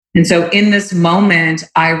And so in this moment,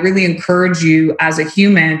 I really encourage you as a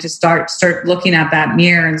human to start looking at that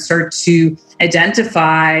mirror and start to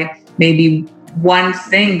identify maybe one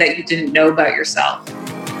thing that you didn't know about yourself.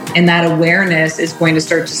 And that awareness is going to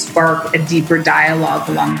start to spark a deeper dialogue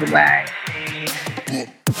along the way.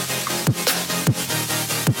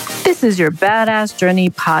 This is your Badass Journey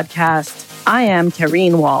podcast. I am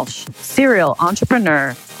Kareen Walsh, serial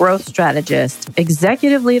entrepreneur, growth strategist,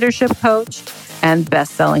 executive leadership coach, and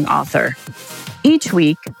best-selling author. Each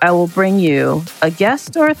week, I will bring you a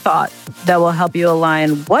guest or a thought that will help you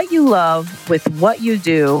align what you love with what you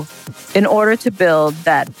do in order to build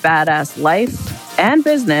that badass life and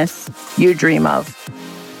business you dream of.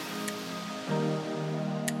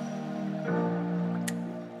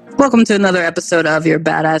 Welcome to another episode of your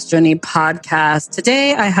Badass Journey podcast.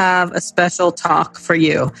 Today, I have a special talk for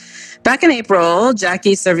you. Back in April,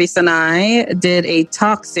 Jackie Service and I did a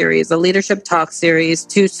leadership talk series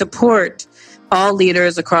to support all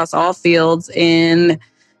leaders across all fields in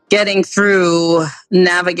getting through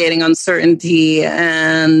navigating uncertainty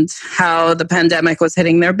and how the pandemic was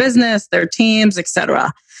hitting their business, their teams,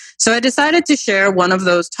 etc. So I decided to share one of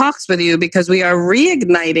those talks with you because we are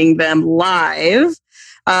reigniting them live.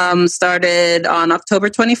 Started on October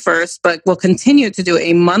 21st, but we'll continue to do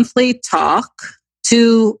a monthly talk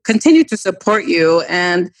to continue to support you.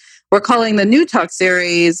 And we're calling the new talk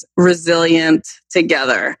series Resilient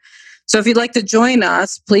Together. So if you'd like to join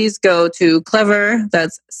us, please go to Clever,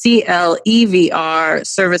 that's CLEVR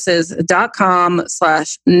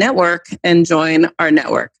services.com/network and join our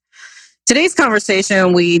network. Today's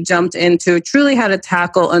conversation, we jumped into truly how to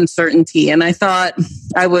tackle uncertainty. And I thought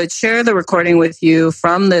I would share the recording with you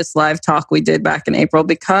from this live talk we did back in April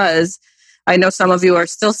because I know some of you are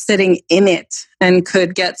still sitting in it and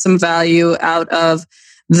could get some value out of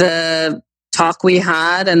the talk we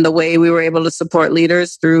had and the way we were able to support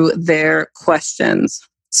leaders through their questions.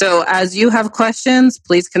 So as you have questions,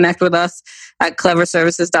 please connect with us at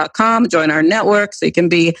cleverservices.com. Join our network so you can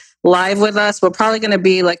be live with us. We're probably going to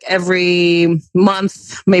be like every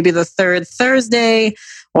month, maybe the third Thursday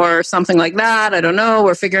or something like that. I don't know.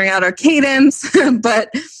 We're figuring out our cadence.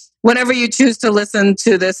 But whenever you choose to listen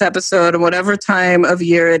to this episode, whatever time of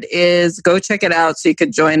year it is, go check it out so you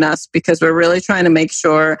could join us because we're really trying to make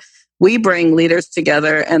sure we bring leaders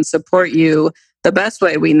together and support you the best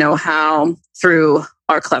way we know how through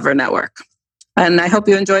our Clever network. And I hope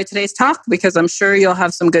you enjoyed today's talk because I'm sure you'll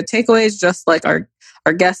have some good takeaways, just like our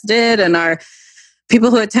guests did. And our people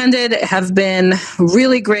who attended have been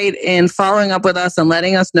really great in following up with us and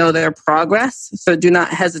letting us know their progress. So do not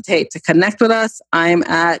hesitate to connect with us. I'm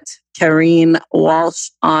at Kareen Walsh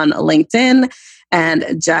on LinkedIn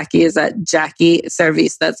and Jackie is at Jackie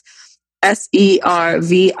Service. That's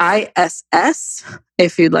SERVISS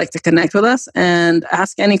if you'd like to connect with us and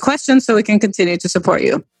ask any questions so we can continue to support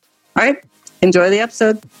you. All right, enjoy the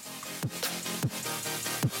episode.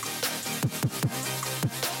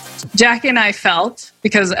 Jackie and I felt,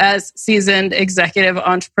 because as seasoned executive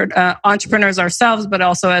entrepreneurs ourselves, but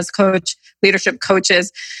also as leadership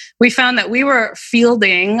coaches, we found that we were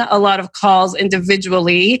fielding a lot of calls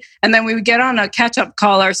individually. And then we would get on a catch-up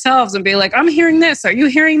call ourselves and be like, I'm hearing this. Are you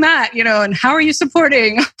hearing that? And how are you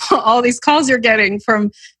supporting all these calls you're getting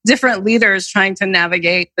from different leaders trying to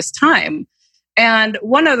navigate this time? And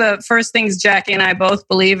one of the first things Jackie and I both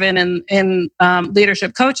believe in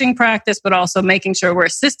leadership coaching practice, but also making sure we're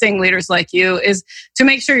assisting leaders like you, is to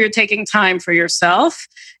make sure you're taking time for yourself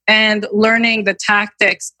and learning the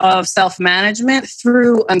tactics of self-management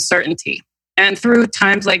through uncertainty. And through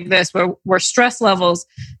times like this where stress levels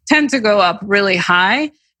tend to go up really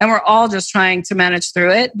high, and we're all just trying to manage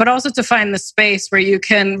through it, but also to find the space where you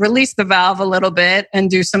can release the valve a little bit and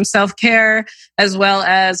do some self-care, as well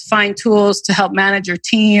as find tools to help manage your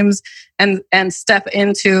teams and step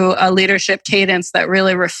into a leadership cadence that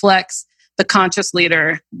really reflects the conscious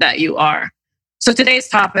leader that you are. So today's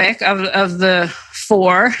topic of the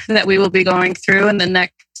 4 that we will be going through in the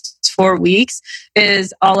next 4 weeks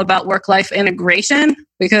is all about work-life integration,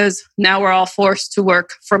 because now we're all forced to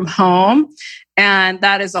work from home. And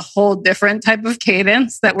that is a whole different type of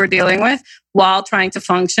cadence that we're dealing with while trying to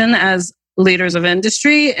function as leaders of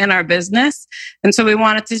industry in our business. And so we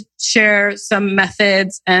wanted to share some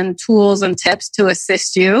methods and tools and tips to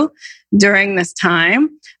assist you during this time,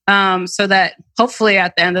 so that hopefully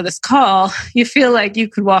at the end of this call, you feel like you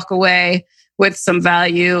could walk away with some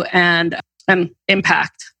value and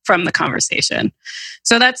impact from the conversation.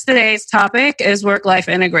 So that's today's topic, is work-life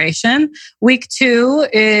integration. Week 2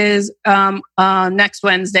 is next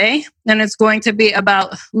Wednesday, and it's going to be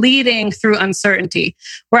about leading through uncertainty.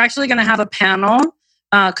 We're actually going to have a panel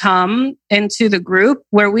come into the group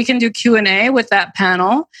where we can do Q&A with that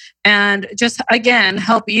panel and just, again,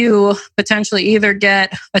 help you potentially either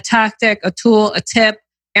get a tactic, a tool, a tip,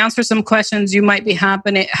 answer some questions you might be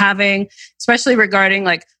having, especially regarding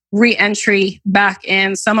like re-entry back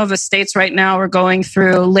in. Some of the states right now are going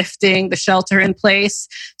through lifting the shelter in place.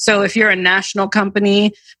 So if you're a national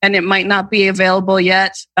company and it might not be available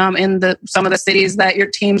yet in some of the cities that your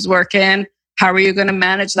teams work in, how are you going to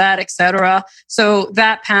manage that, et cetera? So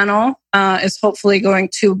that panel is hopefully going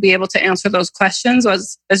to be able to answer those questions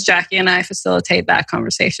as Jackie and I facilitate that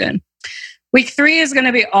conversation. Week 3 is going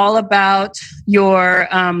to be all about your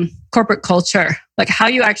corporate culture, like how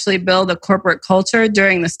you actually build a corporate culture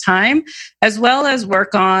during this time, as well as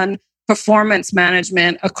work on performance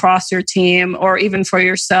management across your team or even for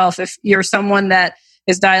yourself. If you're someone that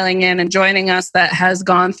is dialing in and joining us that has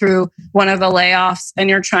gone through one of the layoffs and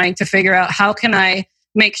you're trying to figure out how can I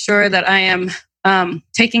make sure that I am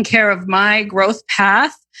taking care of my growth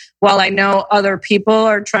path while I know other people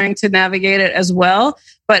are trying to navigate it as well,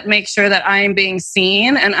 but make sure that I am being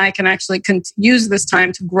seen and I can actually use this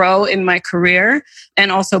time to grow in my career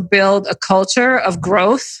and also build a culture of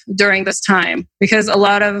growth during this time. Because a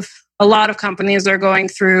lot of companies are going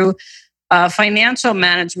through financial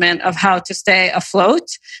management of how to stay afloat,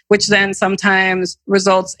 which then sometimes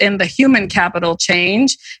results in the human capital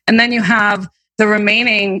change. And then you have the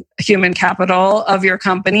remaining human capital of your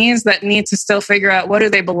companies that need to still figure out what do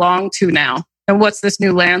they belong to now and what's this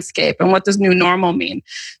new landscape and what does new normal mean.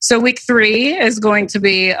 So week 3 is going to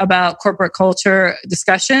be about corporate culture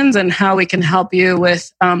discussions and how we can help you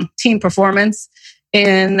with team performance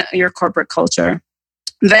in your corporate culture.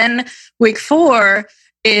 Then week 4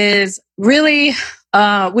 is really,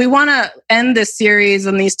 we want to end this series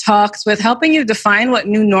and these talks with helping you define what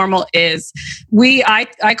new normal is.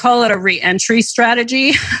 I call it a re-entry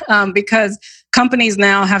strategy because companies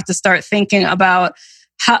now have to start thinking about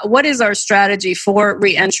what is our strategy for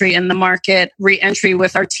re-entry in the market, re-entry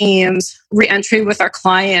with our teams, re-entry with our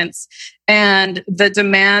clients, and the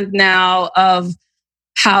demand now of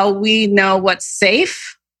how we know what's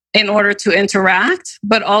safe in order to interact,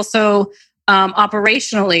 but also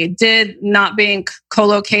operationally, did not being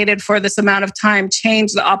co-located for this amount of time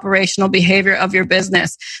change the operational behavior of your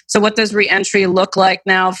business? So what does re-entry look like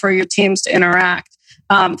now for your teams to interact?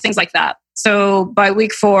 Things like that. So by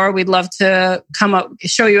week 4, we'd love to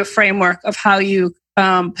show you a framework of how you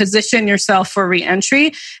position yourself for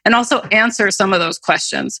re-entry and also answer some of those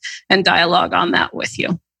questions and dialogue on that with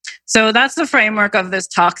you. So that's the framework of this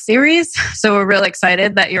talk series. So we're really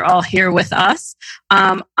excited that you're all here with us.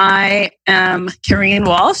 I am Kareen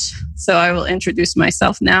Walsh, so I will introduce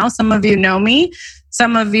myself now. Some of you know me.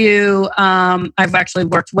 Some of you I've actually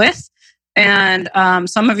worked with. And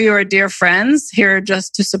some of you are dear friends here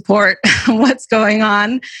just to support what's going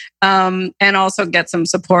on and also get some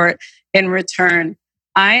support in return.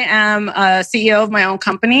 I am a CEO of my own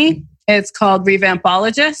company. It's called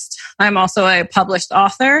Revampologist. I'm also a published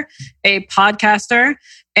author, a podcaster,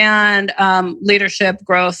 and leadership,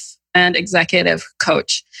 growth, and executive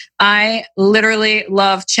coach. I literally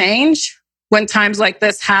love change. When times like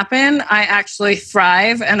this happen, I actually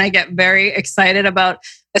thrive and I get very excited about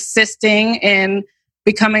assisting in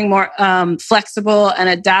becoming more flexible and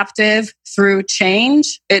adaptive through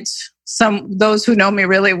change. Those who know me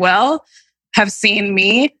really well have seen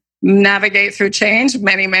me navigate through change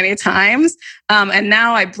many, many times. And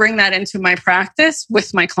now I bring that into my practice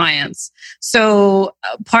with my clients. So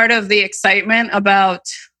part of the excitement about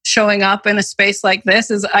showing up in a space like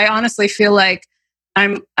this is I honestly feel like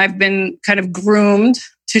I've been kind of groomed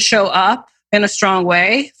to show up in a strong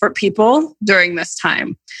way for people during this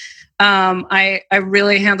time. I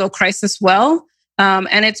really handle crisis well.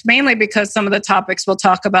 And it's mainly because some of the topics we'll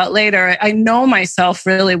talk about later, I know myself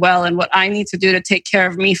really well and what I need to do to take care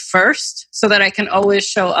of me first so that I can always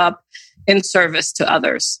show up in service to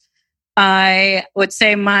others. I would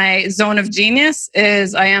say my zone of genius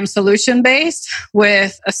is I am solution-based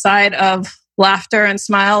with a side of laughter and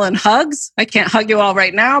smile and hugs. I can't hug you all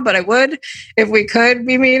right now, but I would if we could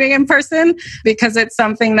be meeting in person because it's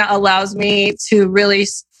something that allows me to really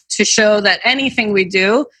to show that anything we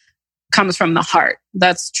do comes from the heart.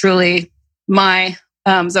 That's truly my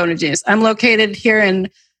zone of genius. I'm located here in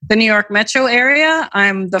the New York metro area.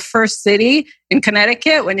 I'm the first city in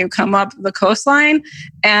Connecticut when you come up the coastline.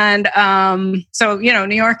 And so,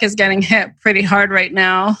 New York is getting hit pretty hard right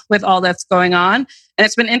now with all that's going on. And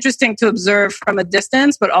it's been interesting to observe from a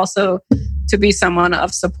distance, but also to be someone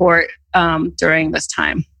of support during this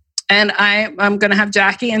time. And I'm going to have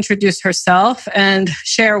Jackie introduce herself and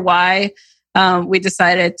share why we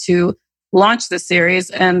decided to launch this series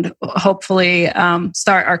and hopefully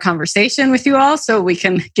start our conversation with you all so we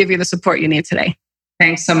can give you the support you need today.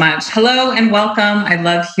 Thanks so much. Hello and welcome. I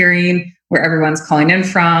love hearing where everyone's calling in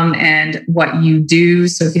from and what you do.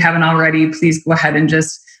 So if you haven't already, please go ahead and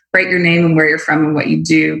just write your name and where you're from and what you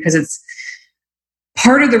do, because it's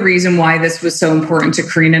part of the reason why this was so important to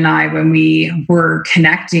Corrine and I when we were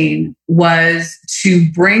connecting was to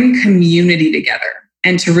bring community together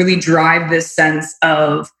and to really drive this sense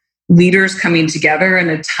of leaders coming together in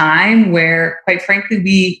a time where, quite frankly,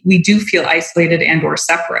 we do feel isolated and or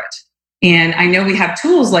separate. And I know we have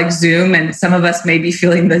tools like Zoom, and some of us may be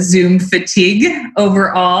feeling the Zoom fatigue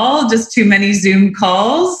overall, just too many Zoom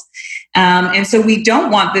calls. And so we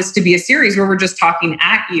don't want this to be a series where we're just talking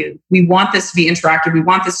at you. We want this to be interactive. We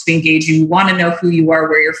want this to be engaging. We want to know who you are,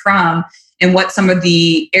 where you're from, and what some of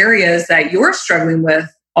the areas that you're struggling with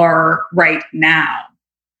are right now.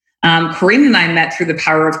 Corrine and I met through the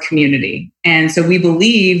power of community. And so we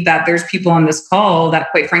believe that there's people on this call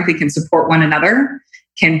that, quite frankly, can support one another,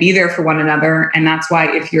 can be there for one another. And that's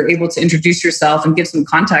why if you're able to introduce yourself and give some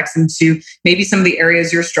context into maybe some of the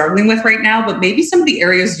areas you're struggling with right now, but maybe some of the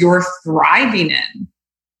areas you're thriving in.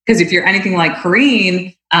 Because if you're anything like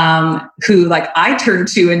Corrine, who like I turn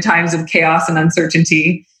to in times of chaos and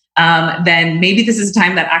uncertainty, then maybe this is a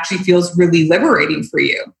time that actually feels really liberating for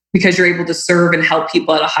you because you're able to serve and help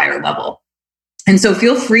people at a higher level. And so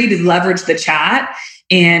feel free to leverage the chat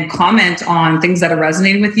and comment on things that are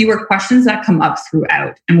resonating with you or questions that come up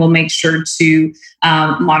throughout. And we'll make sure to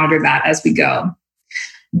monitor that as we go.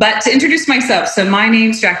 But to introduce myself, so my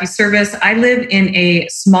name's Jackie Service. I live in a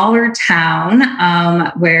smaller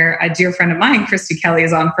town where a dear friend of mine, Christy Kelly,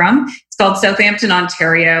 is on from. It's called Southampton,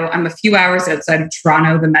 Ontario. I'm a few hours outside of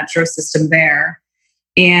Toronto, the metro system there.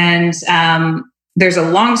 And there's a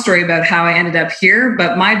long story about how I ended up here,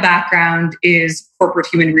 but my background is corporate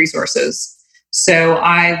human resources. So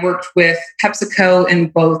I worked with PepsiCo in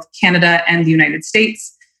both Canada and the United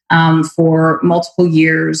States for multiple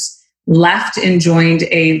years, left and joined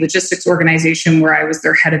a logistics organization where I was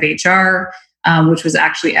their head of HR, which was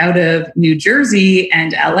actually out of New Jersey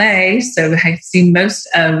and LA. So I've seen most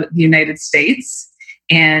of the United States,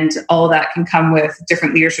 and all that can come with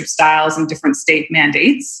different leadership styles and different state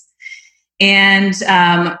mandates. And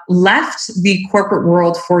left the corporate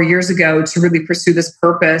world 4 years ago to really pursue this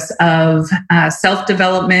purpose of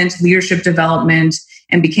self-development, leadership development,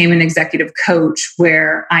 and became an executive coach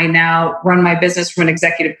where I now run my business from an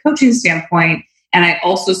executive coaching standpoint. And I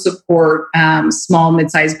also support small,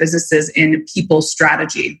 mid-sized businesses in people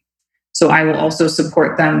strategy. So I will also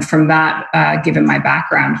support them from that, given my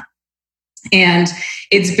background. And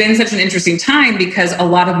it's been such an interesting time because a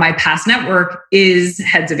lot of my past network is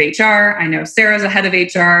heads of HR. I know Sarah's a head of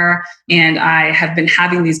HR, and I have been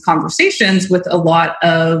having these conversations with a lot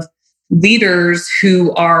of leaders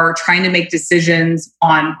who are trying to make decisions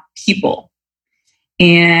on people.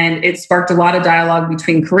 And it sparked a lot of dialogue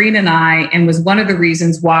between Corrine and I, and was one of the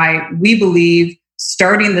reasons why we believe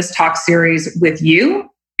starting this talk series with you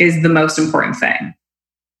is the most important thing.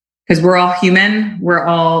 Because we're all human, we're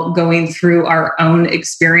all going through our own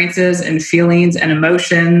experiences and feelings and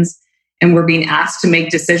emotions, and we're being asked to make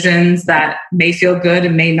decisions that may feel good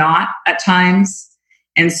and may not at times.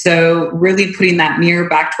 And so really putting that mirror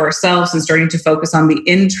back to ourselves and starting to focus on the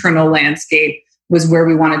internal landscape was where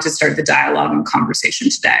we wanted to start the dialogue and conversation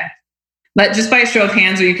today. But just by a show of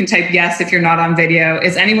hands, or you can type yes if you're not on video,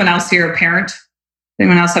 is anyone else here a parent?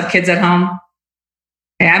 Anyone else have kids at home?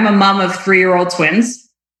 Hey, I'm a mom of 3-year-old twins.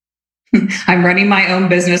 I'm running my own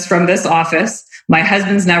business from this office. My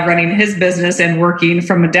husband's now running his business and working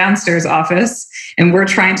from a downstairs office. And we're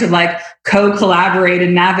trying to co-collaborate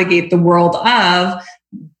and navigate the world of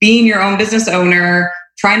being your own business owner,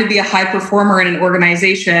 trying to be a high performer in an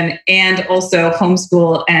organization, and also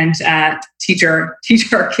homeschool and teach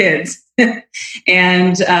our kids.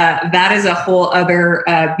 And that is a whole other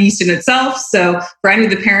beast in itself. So for any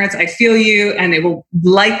of the parents, I feel you, and it will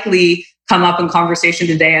likely come up in conversation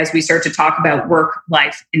today as we start to talk about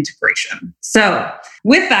work-life integration. So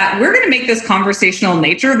with that, we're going to make this conversational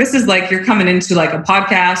nature. This is like you're coming into like a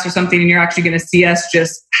podcast or something, and you're actually going to see us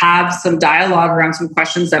just have some dialogue around some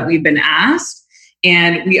questions that we've been asked.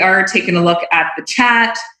 And we are taking a look at the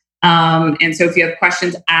chat. And so if you have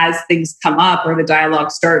questions as things come up or the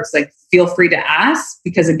dialogue starts, feel free to ask,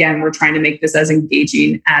 because again, we're trying to make this as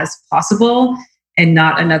engaging as possible and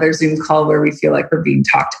not another Zoom call where we feel like we're being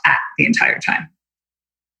talked at the entire time.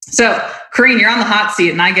 So, Corrine, you're on the hot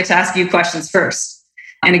seat and I get to ask you questions first.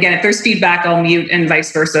 And again, if there's feedback, I'll mute and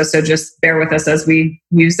vice versa. So just bear with us as we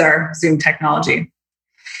use our Zoom technology.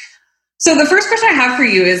 So the first question I have for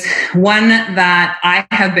you is one that I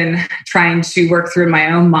have been trying to work through in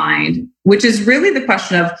my own mind, which is really the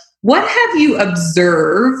question of what have you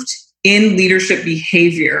observed in leadership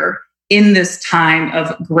behavior in this time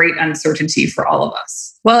of great uncertainty for all of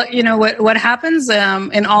us? Well, what happens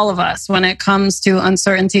in all of us when it comes to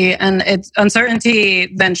uncertainty, and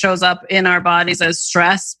uncertainty then shows up in our bodies as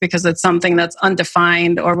stress because it's something that's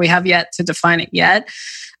undefined or we have yet to define it yet.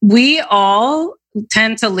 We all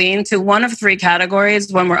tend to lean to one of three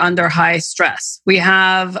categories when we're under high stress. We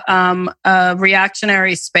have a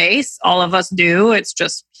reactionary space. All of us do. It's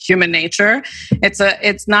just human nature.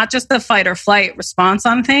 It's not just the fight or flight response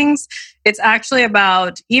on things. It's actually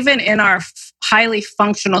about, even in our highly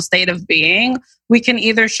functional state of being, we can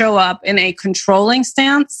either show up in a controlling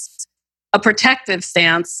stance, a protective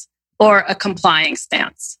stance, or a complying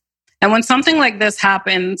stance. And when something like this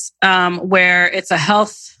happens, where it's a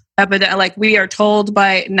health epidemic, like we are told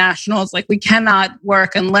by nationals, like we cannot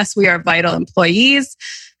work unless we are vital employees,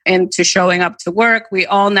 and to showing up to work, we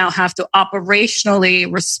all now have to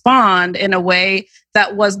operationally respond in a way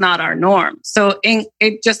that was not our norm. So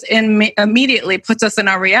it just immediately puts us in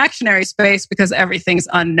our reactionary space because everything's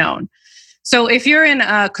unknown. So if you're in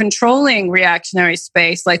a controlling reactionary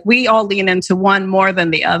space, like we all lean into one more than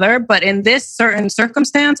the other, but in this certain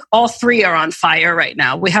circumstance, all three are on fire right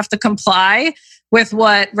now. We have to comply with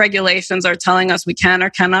what regulations are telling us we can or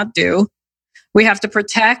cannot do. We have to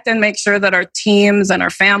protect and make sure that our teams and our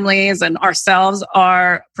families and ourselves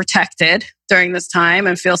are protected during this time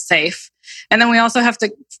and feel safe. And then we also have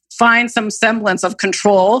to find some semblance of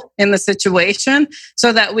control in the situation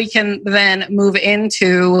so that we can then move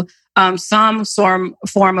into some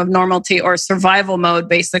form of normalcy or survival mode,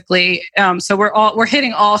 basically. So we're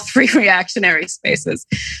hitting all three reactionary spaces.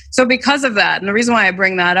 So because of that, and the reason why I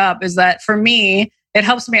bring that up is that for me, it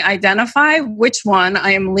helps me identify which one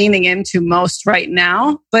I am leaning into most right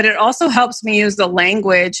now, but it also helps me use the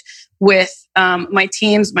language with my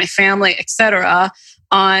teams, my family, etc.,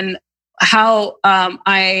 on how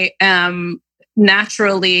I am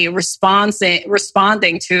naturally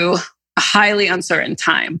responding to a highly uncertain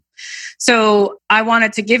time. So I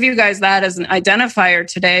wanted to give you guys that as an identifier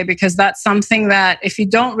today, because that's something that if you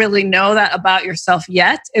don't really know that about yourself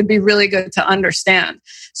yet, it'd be really good to understand.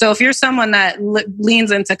 So if you're someone that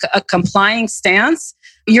leans into a complying stance,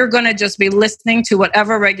 you're going to just be listening to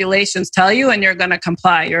whatever regulations tell you and you're going to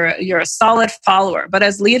comply. You're a solid follower. But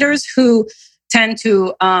as leaders who tend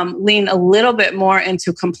to lean a little bit more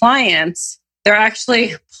into compliance, they're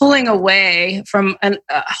actually pulling away from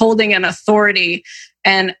holding an authority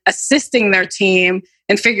and assisting their team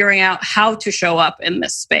in figuring out how to show up in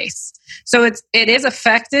this space. So it is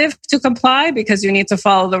effective to comply because you need to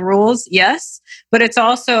follow the rules, yes, but it's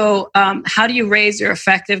also how do you raise your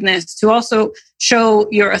effectiveness to also show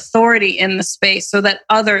your authority in the space so that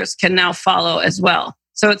others can now follow as well.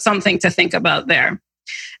 So it's something to think about there.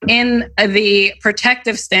 In the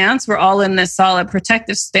protective stance, we're all in this solid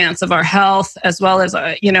protective stance of our health, as well as,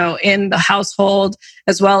 in the household,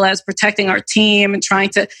 as well as protecting our team and trying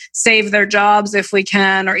to save their jobs if we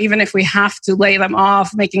can, or even if we have to lay them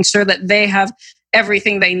off, making sure that they have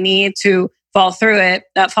everything they need to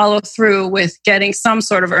follow through with getting some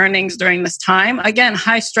sort of earnings during this time. Again,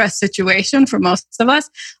 high stress situation for most of us,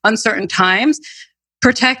 uncertain times.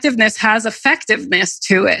 Protectiveness has effectiveness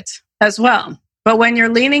to it as well. But when you're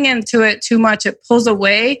leaning into it too much, it pulls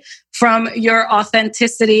away from your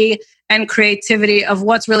authenticity and creativity of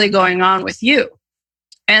what's really going on with you.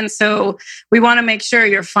 And so we want to make sure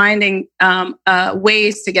you're finding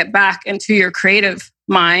ways to get back into your creative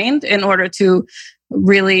mind in order to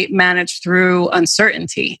really manage through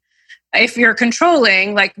uncertainty. If you're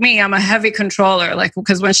controlling, like me, I'm a heavy controller,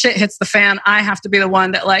 because when shit hits the fan, I have to be the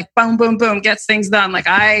one that boom, boom, boom, gets things done.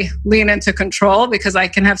 I lean into control because I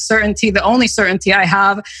can have certainty. The only certainty I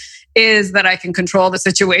have is that I can control the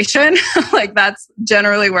situation. That's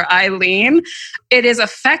generally where I lean. It is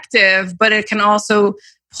effective, but it can also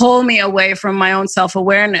pull me away from my own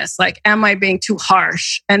self-awareness. Am I being too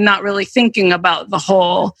harsh and not really thinking about the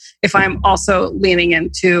whole if I'm also leaning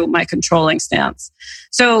into my controlling stance?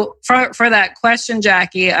 So for that question,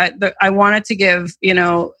 Jackie, I wanted to give,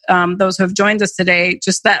 those who have joined us today,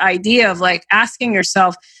 just that idea of asking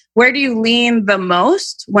yourself, where do you lean the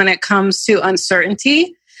most when it comes to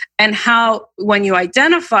uncertainty? And how, when you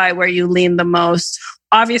identify where you lean the most,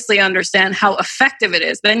 obviously understand how effective it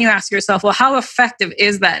is. Then you ask yourself, well, how effective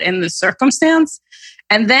is that in this circumstance?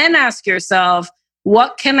 And then ask yourself,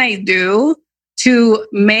 what can I do to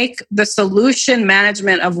make the solution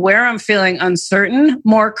management of where I'm feeling uncertain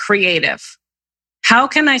more creative? How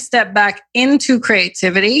can I step back into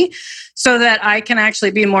creativity so that I can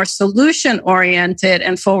actually be more solution oriented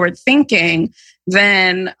and forward thinking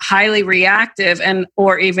than highly reactive, and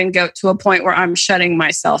or even go to a point where I'm shutting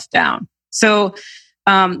myself down? So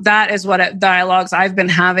that is what dialogues I've been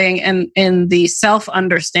having, and in the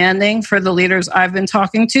self-understanding for the leaders I've been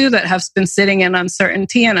talking to that have been sitting in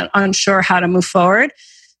uncertainty and unsure how to move forward.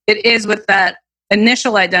 It is with that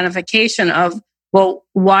initial identification of, well,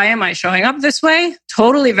 why am I showing up this way?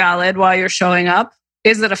 Totally valid why you're showing up.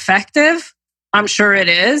 Is it effective? I'm sure it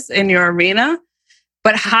is in your arena.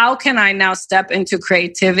 But how can I now step into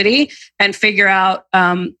creativity and figure out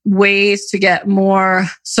ways to get more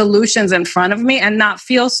solutions in front of me and not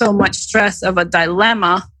feel so much stress of a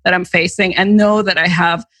dilemma that I'm facing, and know that I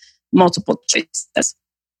have multiple choices?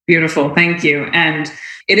 Beautiful. Thank you. And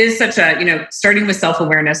it is such a, starting with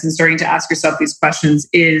self-awareness and starting to ask yourself these questions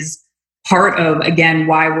is part of, again,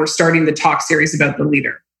 why we're starting the talk series about the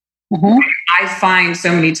leader. Mm-hmm. I find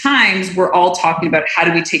so many times we're all talking about how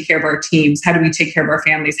do we take care of our teams? How do we take care of our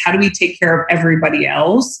families? How do we take care of everybody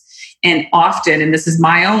else? And often, and this is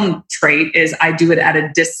my own trait, is I do it at a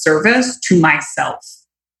disservice to myself.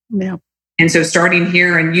 Yeah. And so starting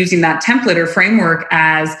here and using that template or framework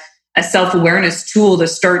as a self-awareness tool to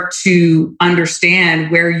start to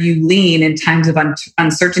understand where you lean in times of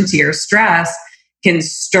uncertainty or stress can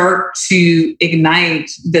start to ignite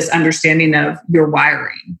this understanding of your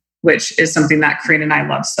wiring, which is something that Corinne and I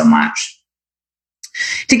love so much.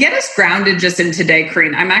 To get us grounded just in today,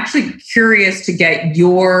 Corinne, I'm actually curious to get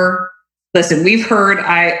listen, we've heard,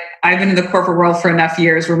 I've been in the corporate world for enough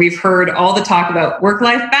years where we've heard all the talk about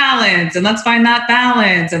work-life balance and let's find that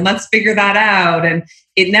balance and let's figure that out. And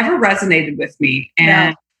it never resonated with me.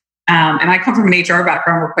 And I come from an HR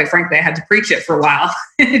background where, quite frankly, I had to preach it for a while.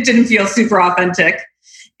 It didn't feel super authentic.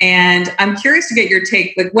 And I'm curious to get your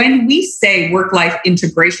take. Like, when we say work-life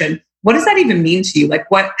integration, what does that even mean to you? Like,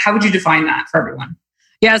 how would you define that for everyone?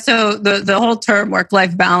 Yeah, so the whole term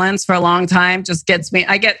work-life balance for a long time just gets me.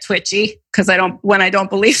 I get twitchy because when I don't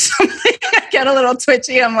believe something, I get a little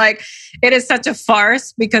twitchy. I'm like, it is such a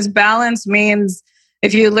farce, because balance means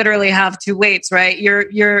if you literally have two weights, right?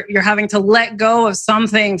 You're having to let go of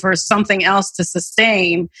something for something else to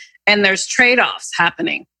sustain, and there's trade-offs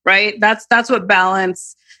happening, right? That's what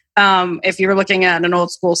balance, if you're looking at an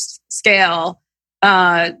old school scale,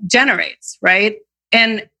 generates, right?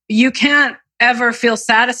 And you can't ever feel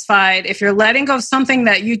satisfied if you're letting go of something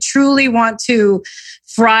that you truly want to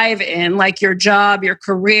thrive in, like your job, your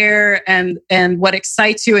career, and what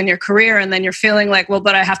excites you in your career. And then you're feeling like, well,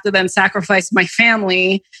 but I have to then sacrifice my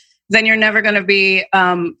family. Then you're never going to be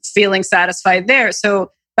feeling satisfied there.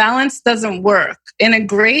 So balance doesn't work.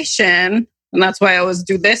 Integration, and that's why I always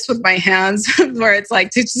do this with my hands, where it's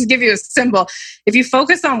like, to just give you a symbol. If you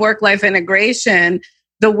focus on work-life integration,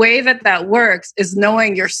 the way that works is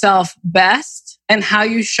knowing yourself best and how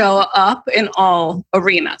you show up in all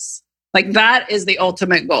arenas. Like, that is the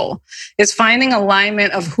ultimate goal, is finding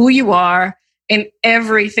alignment of who you are in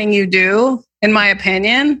everything you do, in my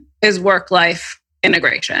opinion, is work-life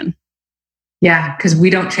integration. Yeah, because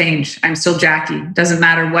we don't change. I'm still Jackie. Doesn't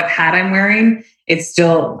matter what hat I'm wearing. I'm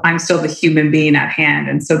still the human being at hand.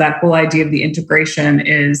 And so that whole idea of the integration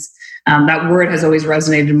is, that word has always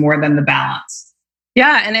resonated more than the balance.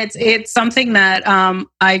 Yeah, and it's something that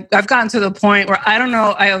I've gotten to the point where I don't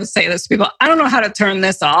know. I always say this to people: I don't know how to turn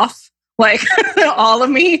this off. Like, all of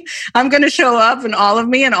me, I'm going to show up in all of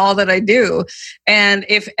me and all that I do. And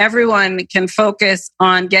if everyone can focus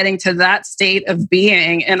on getting to that state of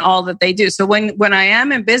being in all that they do, so when I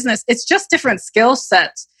am in business, it's just different skill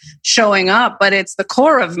sets showing up, but it's the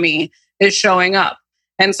core of me is showing up.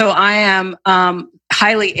 And so I am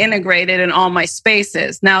highly integrated in all my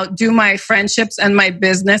spaces. Now, do my friendships and my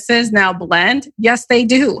businesses now blend? Yes, they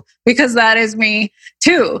do, because that is me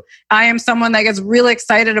too. I am someone that gets really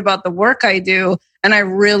excited about the work I do, and I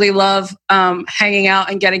really love hanging out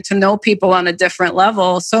and getting to know people on a different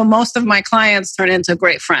level. So most of my clients turn into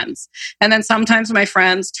great friends. And then sometimes my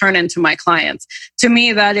friends turn into my clients. To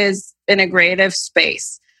me, that is integrative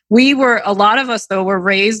space. A lot of us though, were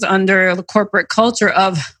raised under the corporate culture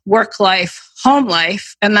of work life, home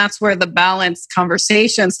life. And that's where the balance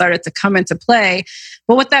conversation started to come into play.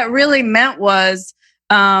 But what that really meant was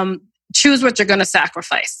choose what you're going to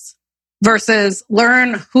sacrifice versus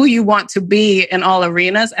learn who you want to be in all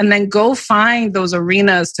arenas, and then go find those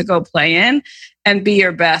arenas to go play in and be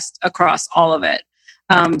your best across all of it.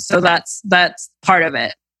 So that's part of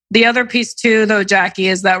it. The other piece too, though, Jackie,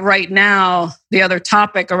 is that right now, the other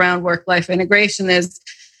topic around work-life integration is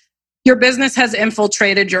your business has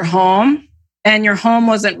infiltrated your home, and your home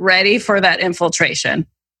wasn't ready for that infiltration.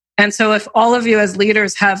 And so if all of you as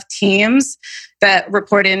leaders have teams that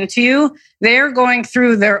report into you, they're going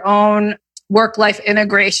through their own work-life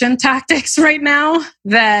integration tactics right now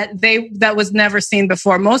that was never seen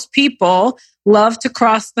before. Most people love to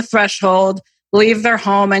cross the threshold, leave their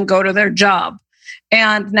home and go to their job.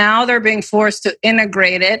 And now they're being forced to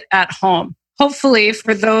integrate it at home. Hopefully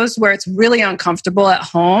for those where it's really uncomfortable at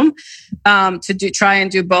home, try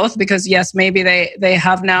and do both, because yes, maybe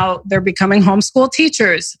they're becoming homeschool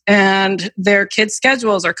teachers and their kids'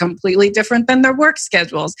 schedules are completely different than their work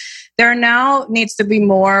schedules. There now needs to be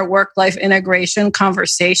more work-life integration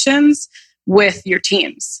conversations with your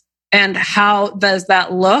teams. And how does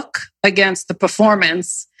that look against the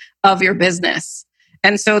performance of your business?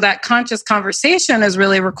 And so that conscious conversation is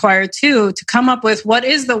really required too, to come up with what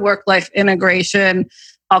is the work-life integration,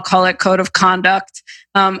 I'll call it code of conduct,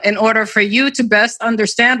 in order for you to best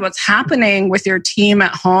understand what's happening with your team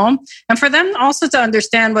at home, and for them also to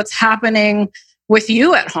understand what's happening with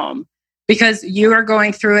you at home, because you are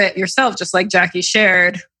going through it yourself, just like Jackie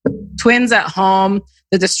shared. Twins at home,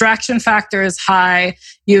 the distraction factor is high.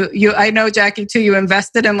 I know, Jackie, too, you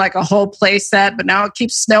invested in like a whole play set, but now it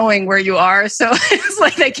keeps snowing where you are. So it's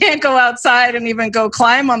like they can't go outside and even go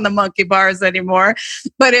climb on the monkey bars anymore.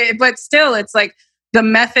 But still, it's like the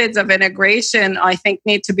methods of integration, I think,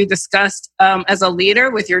 need to be discussed as a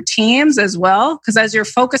leader with your teams as well. Because as you're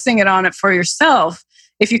focusing it on it for yourself,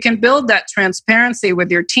 if you can build that transparency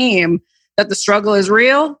with your team, that the struggle is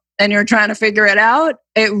real, and you're trying to figure it out,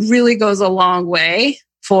 it really goes a long way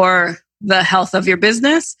for the health of your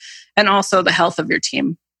business and also the health of your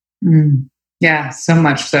team. Yeah, so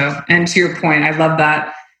much so. And to your point, I love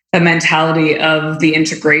that mentality of the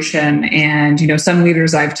integration. And, some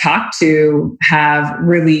leaders I've talked to have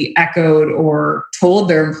really echoed or told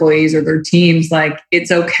their employees or their teams, like,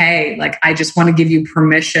 it's okay. Like, I just want to give you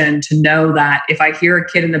permission to know that if I hear a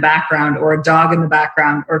kid in the background or a dog in the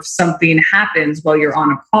background, or if something happens while you're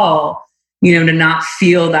on a call, to not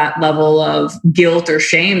feel that level of guilt or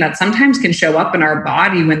shame that sometimes can show up in our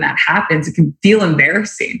body when that happens. It can feel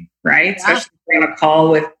embarrassing, right? Yeah. Especially if we're on a call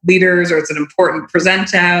with leaders, or it's an important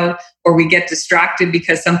present out, or we get distracted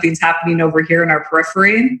because something's happening over here in our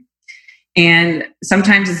periphery. And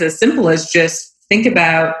sometimes it's as simple as just think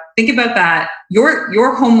about that.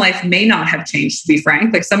 Your home life may not have changed, to be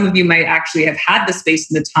frank. Like, some of you might actually have had the space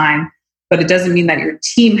and the time, but it doesn't mean that your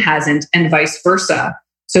team hasn't, and vice versa.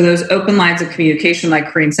 So those open lines of communication, like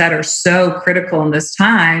Corinne said, are so critical in this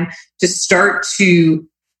time to start to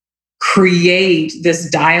create this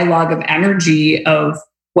dialogue of energy of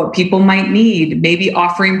what people might need, maybe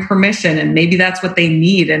offering permission, and maybe that's what they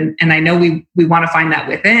need. And I know we want to find that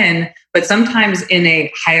within, but sometimes in a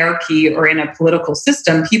hierarchy or in a political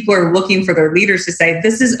system, people are looking for their leaders to say,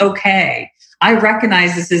 this is okay. I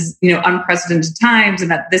recognize this is, unprecedented times, and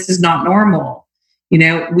that this is not normal.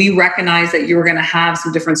 We recognize that you're going to have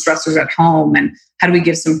some different stressors at home, and how do we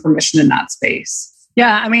give some permission in that space?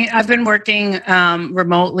 Yeah, I mean, I've been working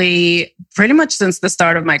remotely pretty much since the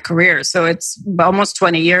start of my career. So it's almost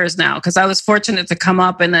 20 years now, because I was fortunate to come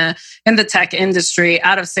up in the tech industry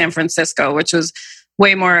out of San Francisco, which was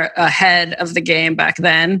way more ahead of the game back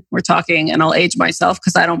then. We're talking, and I'll age myself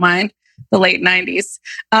because I don't mind, the late 90s.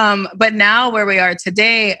 But now where we are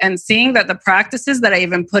today, and seeing that the practices that I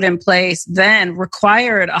even put in place then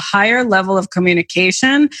required a higher level of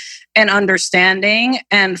communication and understanding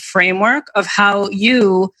and framework of how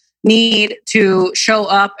you need to show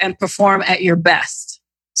up and perform at your best.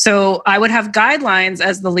 So I would have guidelines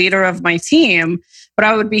as the leader of my team, but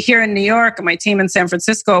I would be here in New York and my team in San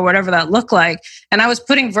Francisco, or whatever that looked like. And I was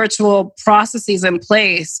putting virtual processes in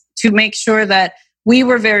place to make sure that we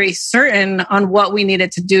were very certain on what we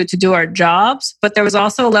needed to do our jobs, but there was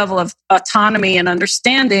also a level of autonomy and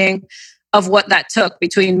understanding of what that took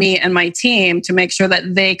between me and my team to make sure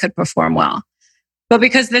that they could perform well. But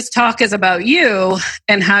because this talk is about you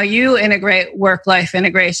and how you integrate work-life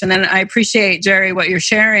integration, and I appreciate, Jerry, what you're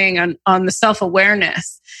sharing on the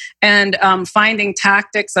self-awareness and finding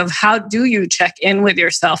tactics of how do you check in with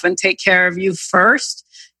yourself and take care of you first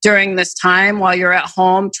during this time while you're at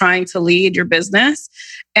home trying to lead your business.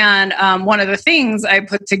 And one of the things I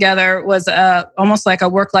put together was almost like a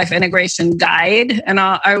work-life integration guide. And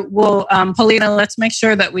I will, Paulina, let's make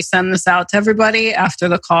sure that we send this out to everybody after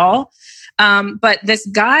the call. But this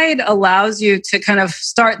guide allows you to kind of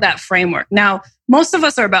start that framework. Now, most of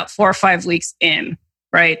us are about 4 or 5 weeks in,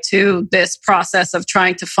 right, to this process of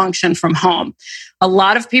trying to function from home. A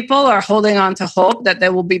lot of people are holding on to hope that they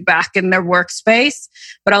will be back in their workspace.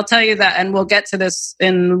 But I'll tell you that, and we'll get to this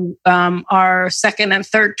in our second and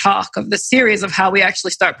third talk of the series of how we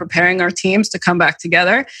actually start preparing our teams to come back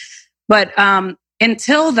together. But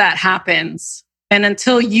until that happens, and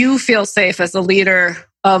until you feel safe as a leader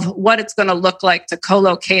of what it's going to look like to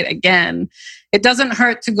co-locate again, it doesn't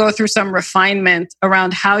hurt to go through some refinement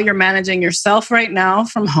around how you're managing yourself right now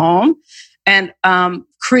from home and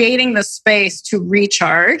creating the space to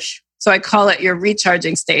recharge. So I call it your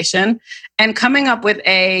recharging station, and coming up with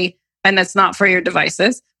and that's not for your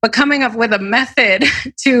devices, but coming up with a method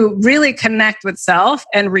to really connect with self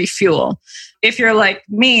and refuel. If you're like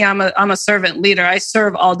me, I'm a servant leader. I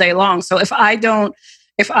serve all day long. So if I don't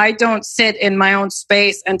sit in my own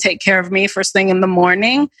space and take care of me first thing in the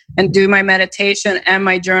morning and do my meditation and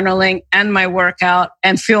my journaling and my workout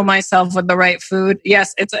and fuel myself with the right food,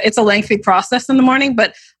 yes, it's a lengthy process in the morning,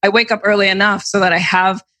 but I wake up early enough so that I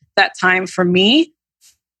have that time for me.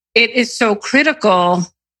 It is so critical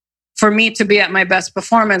for me to be at my best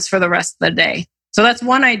performance for the rest of the day. So that's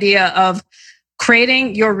one idea of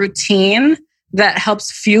creating your routine that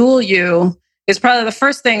helps fuel you is probably the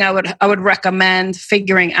first thing I would recommend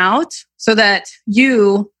figuring out so that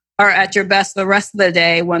you are at your best the rest of the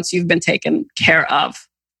day once you've been taken care of.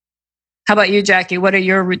 How about you, Jackie? What are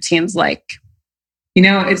your routines like?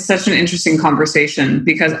 It's such an interesting conversation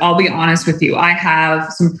because I'll be honest with you. I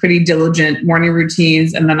have some pretty diligent morning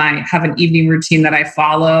routines, and then I have an evening routine that I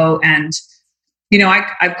follow. And,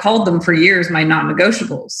 I've called them for years my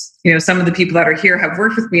non-negotiables. Some of the people that are here have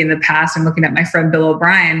worked with me in the past. I'm looking at my friend Bill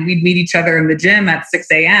O'Brien. We'd meet each other in the gym at 6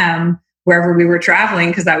 a.m. wherever we were traveling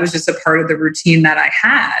because that was just a part of the routine that I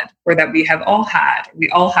had or that we have all had. We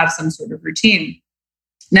all have some sort of routine.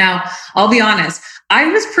 Now, I'll be honest, I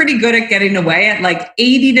was pretty good at getting away at like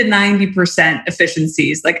 80 to 90%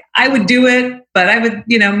 efficiencies. Like I would do it, but I would,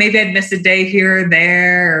 maybe I'd miss a day here or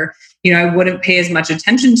there, or, I wouldn't pay as much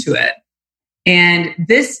attention to it. And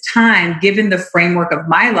this time, given the framework of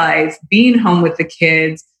my life, being home with the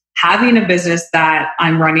kids, having a business that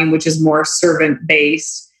I'm running, which is more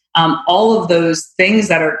servant-based, all of those things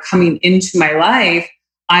that are coming into my life,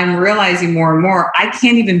 I'm realizing more and more, I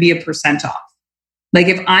can't even be a percent off. Like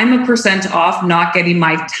if I'm a percent off not getting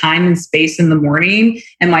my time and space in the morning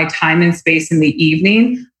and my time and space in the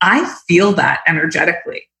evening, I feel that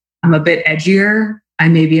energetically. I'm a bit edgier. I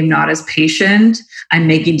maybe am not as patient. I'm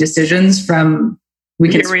making decisions from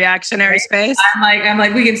your reactionary space. I'm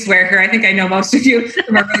like, we can swear here. I think I know most of you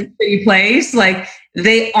from a really shitty place. Like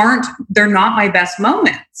they're not my best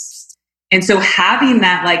moments. And so having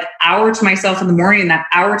that like hour to myself in the morning and that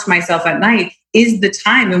hour to myself at night is the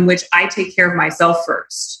time in which I take care of myself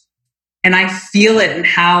first. And I feel it in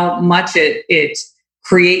how much it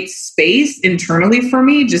creates space internally for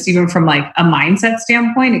me, just even from like a mindset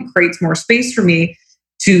standpoint, it creates more space for me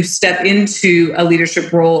to step into a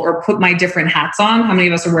leadership role or put my different hats on. How many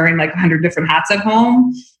of us are wearing like 100 different hats at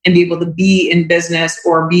home and be able to be in business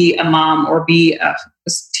or be a mom or be a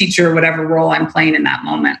teacher, whatever role I'm playing in that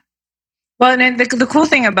moment? Well, and the cool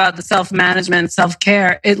thing about the self-management,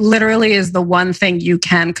 self-care, it literally is the one thing you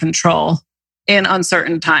can control in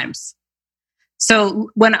uncertain times. So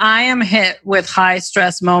when I am hit with high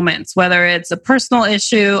stress moments, whether it's a personal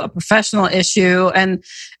issue, a professional issue, and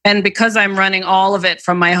because I'm running all of it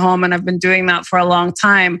from my home and I've been doing that for a long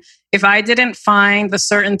time, if I didn't find the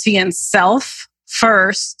certainty in self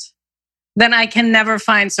first, then I can never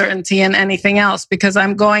find certainty in anything else because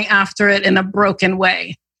I'm going after it in a broken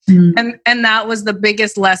way. Mm-hmm. And that was the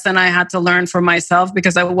biggest lesson I had to learn for myself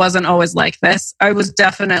because I wasn't always like this. I was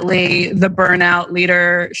definitely the burnout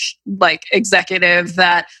leader, like executive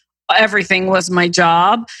that everything was my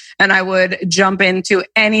job and I would jump into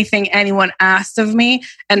anything anyone asked of me,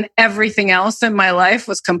 and everything else in my life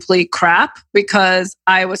was complete crap because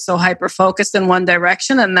I was so hyper focused in one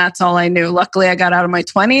direction and that's all I knew. Luckily, I got out of my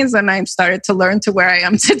 20s and I started to learn to where I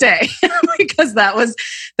am today because that was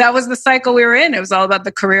the cycle we were in. It was all about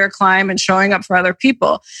the career climb and showing up for other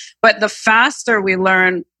people. But the faster we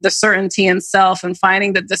learn the certainty in self and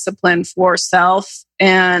finding the discipline for self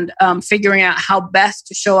and figuring out how best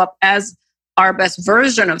to show up as our best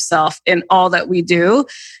version of self in all that we do,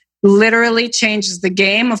 literally changes the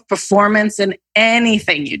game of performance in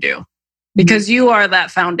anything you do because you are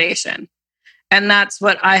that foundation. And that's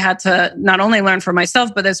what I had to not only learn for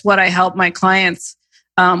myself, but it's what I help my clients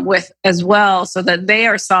with as well, so that they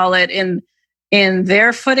are solid in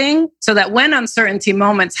their footing, so that when uncertainty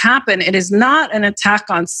moments happen, it is not an attack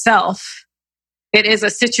on self. It is a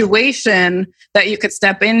situation that you could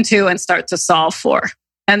step into and start to solve for.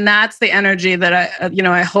 And that's the energy that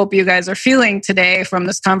I hope you guys are feeling today from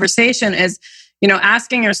this conversation is,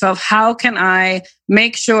 asking yourself, how can I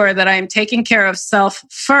make sure that I'm taking care of self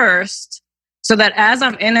first so that as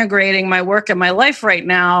I'm integrating my work and my life right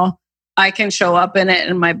now, I can show up in it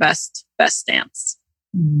in my best stance.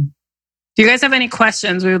 Mm-hmm. you guys have any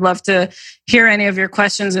questions, we would love to hear any of your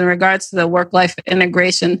questions in regards to the work-life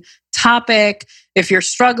integration topic. If you're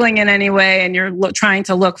struggling in any way and you're trying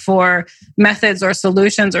to look for methods or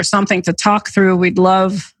solutions or something to talk through, we'd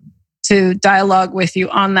love to dialogue with you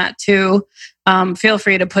on that too. Feel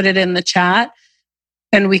free to put it in the chat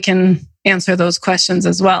and we can answer those questions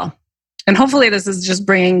as well. And hopefully this is just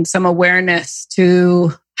bringing some awareness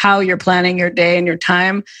to how you're planning your day and your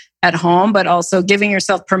time at home, but also giving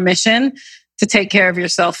yourself permission to take care of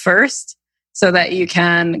yourself first so that you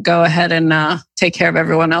can go ahead and take care of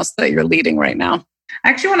everyone else that you're leading right now. I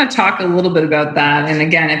actually want to talk a little bit about that. And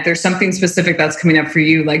again, if there's something specific that's coming up for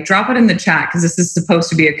you, like drop it in the chat, because this is supposed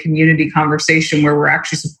to be a community conversation where we're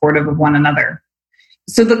actually supportive of one another.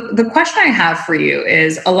 So the question I have for you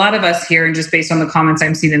is, a lot of us here, and just based on the comments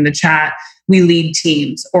I'm seeing in the chat, we lead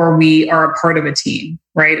teams or we are a part of a team,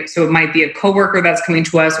 right? So it might be a coworker that's coming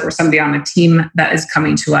to us or somebody on a team that is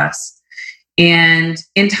coming to us. And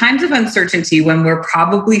in times of uncertainty, when we're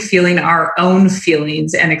probably feeling our own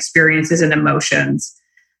feelings and experiences and emotions,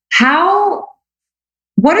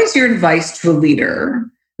 what is your advice to a leader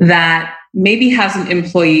that maybe has an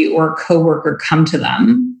employee or a coworker come to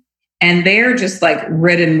them and they're just like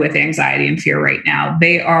ridden with anxiety and fear right now?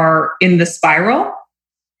 They are in the spiral.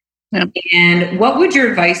 Yep. And what would your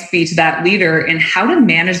advice be to that leader in how to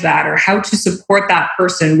manage that, or how to support that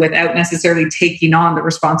person without necessarily taking on the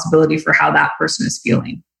responsibility for how that person is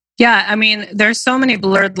feeling? Yeah, I mean, there's so many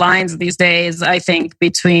blurred lines these days, I think,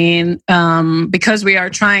 between, because we are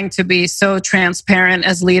trying to be so transparent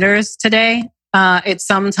as leaders today, it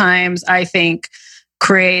sometimes, I think,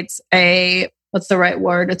 creates what's the right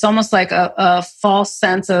word? It's almost like a false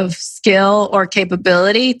sense of skill or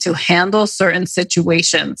capability to handle certain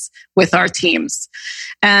situations with our teams.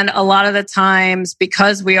 And a lot of the times,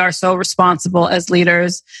 because we are so responsible as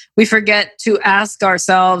leaders, we forget to ask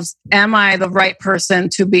ourselves, am I the right person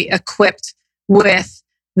to be equipped with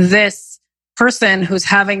this person who's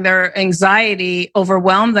having their anxiety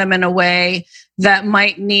overwhelm them in a way that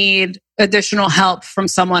might need additional help from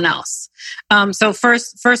someone else? So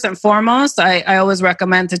first and foremost, I always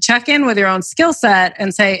recommend to check in with your own skill set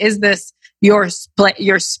and say, is this your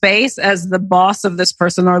space as the boss of this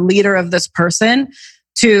person or leader of this person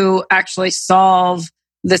to actually solve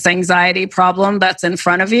this anxiety problem that's in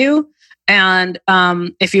front of you? And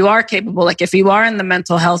if you are capable, like if you are in the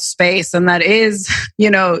mental health space and that is,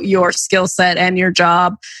 your skill set and your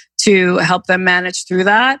job to help them manage through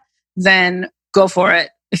that, then go for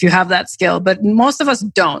it if you have that skill. But most of us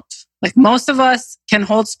don't. Like most of us can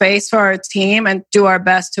hold space for our team and do our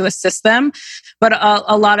best to assist them. But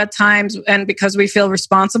a lot of times, and because we feel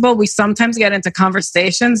responsible, we sometimes get into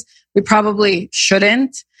conversations we probably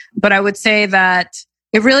shouldn't. But I would say that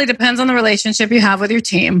it really depends on the relationship you have with your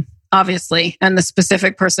team, obviously, and the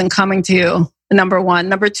specific person coming to you. Number one.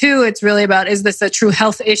 Number two, it's really about, is this a true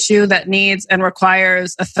health issue that needs and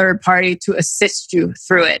requires a third party to assist you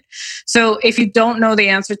through it? So if you don't know the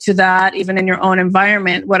answer to that, even in your own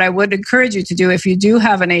environment, what I would encourage you to do if you do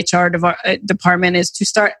have an HR department is to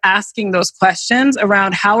start asking those questions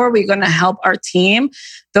around how are we going to help our team,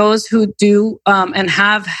 those who do and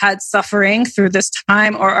have had suffering through this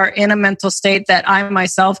time or are in a mental state that I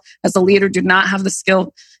myself as a leader do not have the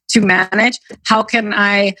skill to manage. How can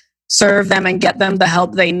I serve them and get them the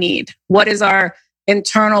help they need? What is our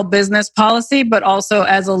internal business policy? But also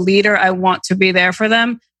as a leader, I want to be there for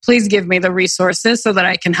them. Please give me the resources so that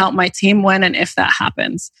I can help my team when and if that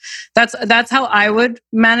happens. That's how I would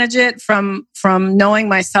manage it from knowing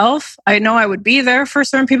myself. I know I would be there for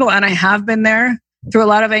certain people, and I have been there through a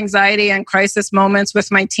lot of anxiety and crisis moments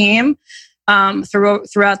with my team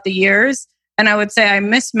throughout the years. And I would say I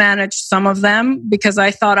mismanaged some of them because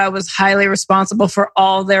I thought I was highly responsible for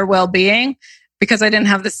all their well-being. Because I didn't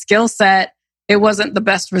have the skill set, it wasn't the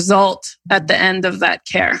best result at the end of that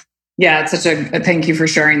care. Yeah, it's such a thank you for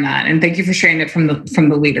sharing that. And thank you for sharing it from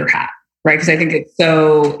the leader hat, right? Because I think it's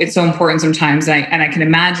so important sometimes. And I can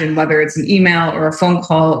imagine whether it's an email or a phone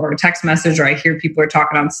call or a text message, or I hear people are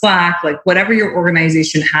talking on Slack, like whatever your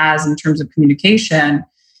organization has in terms of communication,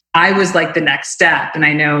 I was like the next step. And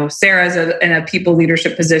I know Sarah's in a people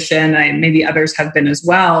leadership position, and maybe others have been as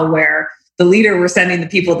well, where the leader was sending the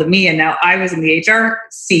people to me. And now I was in the HR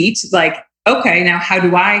seat, like, okay, now how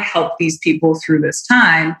do I help these people through this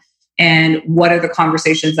time? And what are the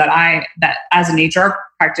conversations that as an HR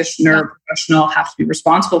practitioner or professional have to be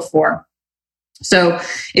responsible for? So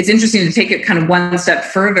it's interesting to take it kind of one step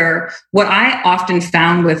further. What I often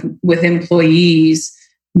found with employees,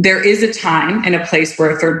 there is a time and a place where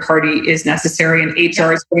a third party is necessary, and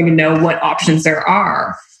HR is going to know what options there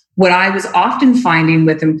are. what I was often finding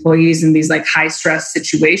with employees in these like high stress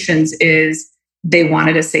situations is they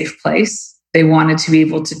wanted a safe place. They wanted to be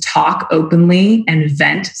able to talk openly and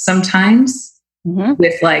vent sometimes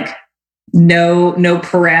with like no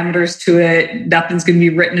parameters to it. Nothing's going to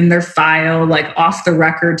be written in their file, like off the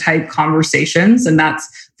record type conversations. And that's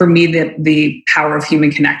for me, the power of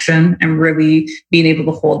human connection and really being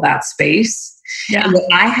able to hold that space. Yeah. And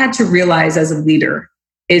what I had to realize as a leader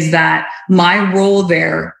is that my role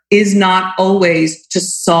there is not always to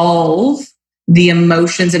solve the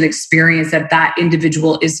emotions and experience that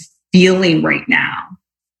individual is feeling right now.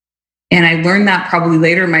 And I learned that probably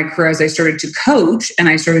later in my career as I started to coach and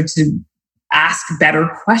I started to ask better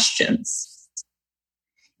questions.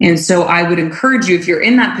 And so I would encourage you, if you're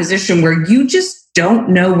in that position where you just don't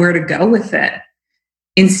know where to go with it,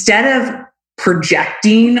 instead of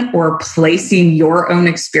projecting or placing your own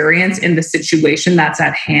experience in the situation that's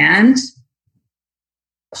at hand,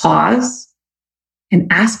 pause and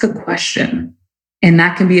ask a question. And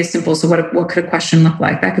that can be as simple. So what could a question look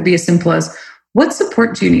like? That could be as simple as, what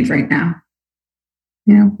support do you need right now?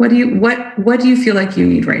 You know, what do you feel like you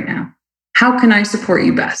need right now? How can I support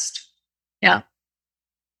you best? Yeah.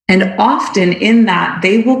 And often in that,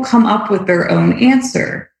 they will come up with their own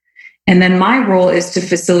answer. And then my role is to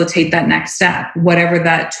facilitate that next step, whatever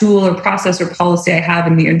that tool or process or policy I have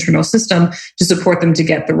in the internal system to support them to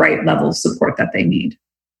get the right level of support that they need.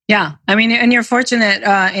 Yeah. I mean, and you're fortunate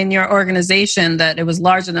in your organization that it was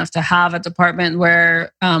large enough to have a department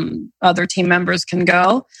where other team members can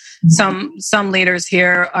go. Some leaders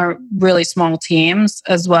here are really small teams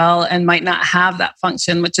as well and might not have that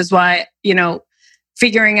function, which is why, you know,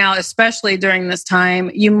 figuring out, especially during this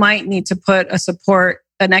time, you might need to put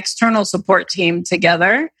an external support team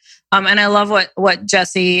together. And I love what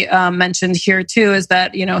Jesse mentioned here too, is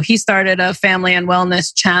that, you know, he started a family and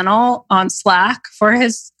wellness channel on Slack for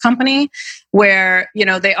his company where, you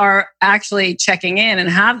know, they are actually checking in and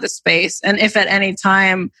have the space. And if at any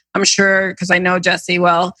time, I'm sure, because I know Jesse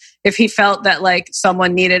well, if he felt that like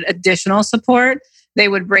someone needed additional support, they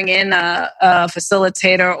would bring in a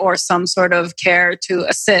facilitator or some sort of care to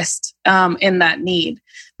assist in that need.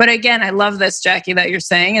 But again, I love this, Jackie, that you're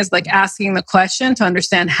saying is like asking the question to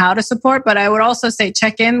understand how to support. But I would also say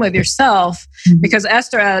check in with yourself because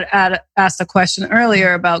Esther had asked a question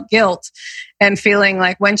earlier about guilt and feeling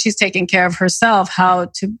like when she's taking care of herself,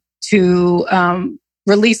 how to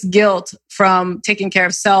release guilt from taking care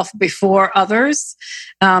of self before others,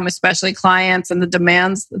 especially clients and the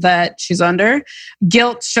demands that she's under.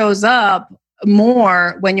 Guilt shows up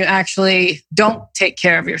more when you actually don't take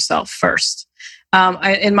care of yourself first.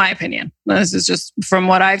 In my opinion, this is just from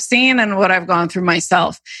what I've seen and what I've gone through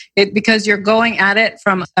myself. Because you're going at it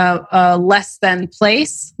from a less than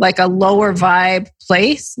place, like a lower vibe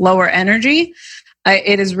place, lower energy.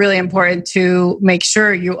 It is really important to make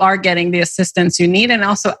sure you are getting the assistance you need and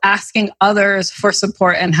also asking others for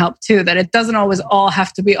support and help too, that it doesn't always all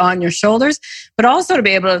have to be on your shoulders, but also to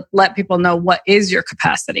be able to let people know what is your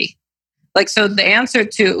capacity. Like, so the answer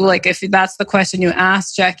to, like, if that's the question you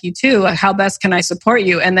ask Jackie too, like, how best can I support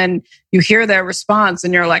you? And then you hear their response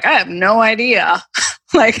and you're like, I have no idea,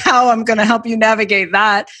 like how I'm going to help you navigate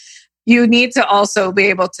that. You need to also be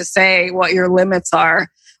able to say what your limits are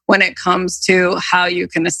when it comes to how you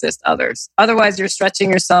can assist others. Otherwise, you're stretching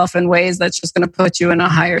yourself in ways that's just going to put you in a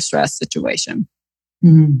higher stress situation.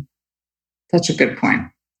 Mm-hmm. Such a good point.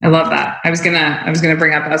 I love that. I was gonna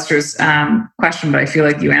bring up Esther's question, but I feel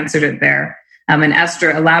like you answered it there. And Esther,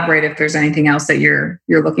 elaborate if there's anything else that you're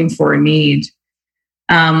looking for or need.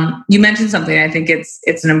 You mentioned something. I think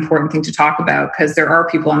it's an important thing to talk about because there are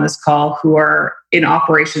people on this call who are in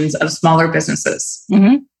operations of smaller businesses,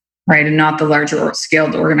 right, and not the larger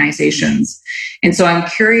scaled organizations. And so I'm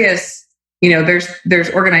curious. You know, there's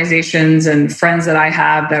organizations and friends that I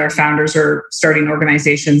have that are founders or starting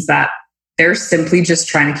organizations that they're simply just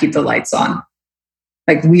trying to keep the lights on.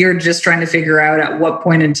 Like we are just trying to figure out at what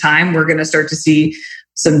point in time we're going to start to see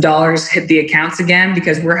some dollars hit the accounts again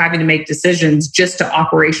because we're having to make decisions just to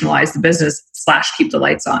operationalize the business / keep the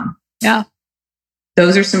lights on. Yeah.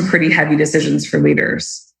 Those are some pretty heavy decisions for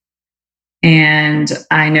leaders. And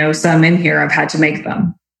I know some in here have had to make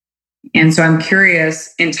them. And so I'm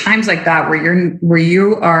curious in times like that where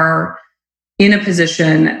you are in a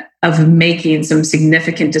position of making some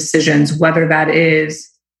significant decisions, whether that is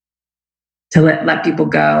to let people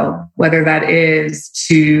go, whether that is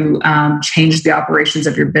to change the operations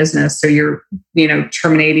of your business. So you're,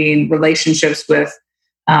 terminating relationships with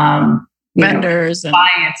vendors,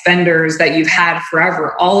 clients, vendors that you've had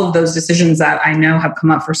forever. All of those decisions that I know have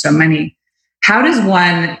come up for so many. How does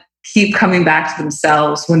one keep coming back to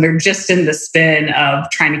themselves when they're just in the spin of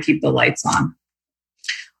trying to keep the lights on?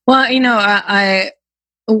 Well,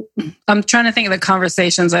 I'm trying to think of the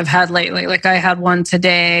conversations I've had lately. Like I had one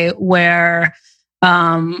today where,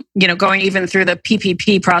 going even through the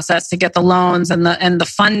PPP process to get the loans and the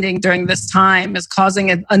funding during this time is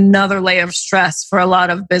causing another layer of stress for a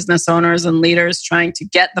lot of business owners and leaders trying to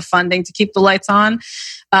get the funding to keep the lights on,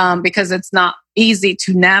 because it's not easy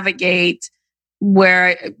to navigate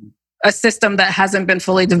where a system that hasn't been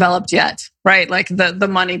fully developed yet, right? Like the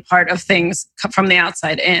money part of things from the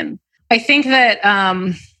outside in. I think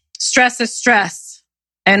that stress is stress,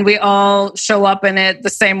 and we all show up in it the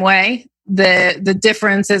same way. The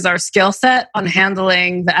difference is our skill set on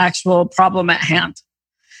handling the actual problem at hand.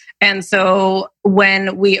 And so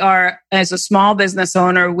when we are, as a small business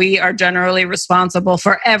owner, we are generally responsible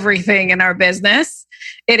for everything in our business.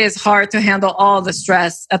 It is hard to handle all the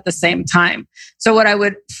stress at the same time. So what I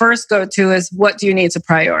would first go to is, what do you need to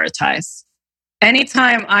prioritize?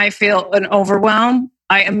 Anytime I feel an overwhelm,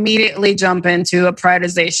 I immediately jump into a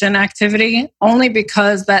prioritization activity, only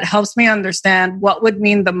because that helps me understand what would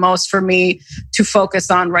mean the most for me to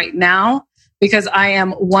focus on right now. Because I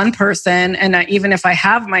am one person, and even if I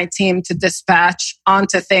have my team to dispatch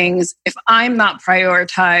onto things, if I'm not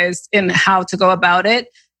prioritized in how to go about it,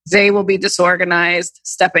 they will be disorganized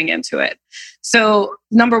stepping into it. So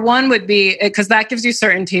number one would be, because that gives you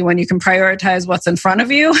certainty when you can prioritize what's in front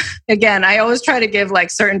of you. Again, I always try to give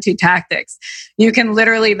like certainty tactics. You can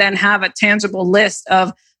literally then have a tangible list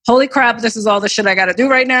of, holy crap, this is all the shit I got to do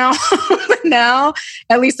right now. Now,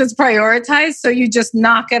 at least it's prioritized. So you just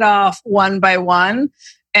knock it off one by one.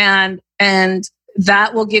 And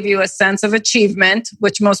that will give you a sense of achievement,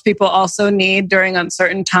 which most people also need during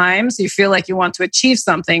uncertain times. You feel like you want to achieve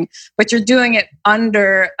something, but you're doing it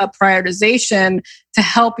under a prioritization to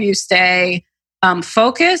help you stay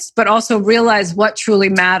focused, but also realize what truly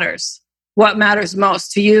matters, what matters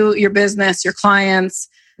most to you, your business, your clients,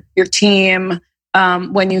 your team,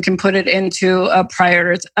 when you can put it into a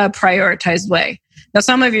prioritized way. Now,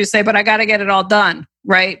 some of you say, but I got to get it all done,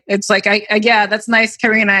 right? It's like, yeah, that's nice,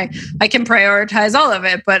 Karine. I can prioritize all of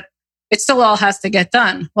it, but it still all has to get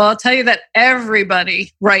done. Well, I'll tell you that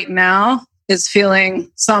everybody right now is feeling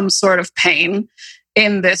some sort of pain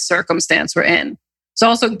in this circumstance we're in. So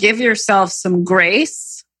also give yourself some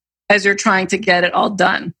grace as you're trying to get it all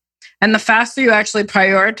done. And the faster you actually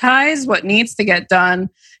prioritize what needs to get done,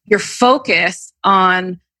 your focus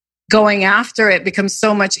on going after it becomes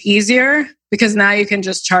so much easier, because now you can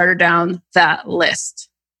just charter down that list.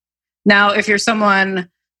 Now, if you're someone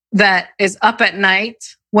that is up at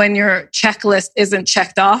night when your checklist isn't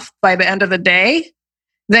checked off by the end of the day,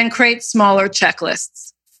 then create smaller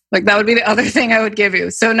checklists. Like that would be the other thing I would give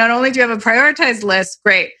you. So not only do you have a prioritized list,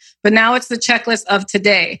 great, but now it's the checklist of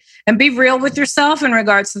today. And be real with yourself in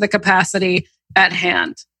regards to the capacity at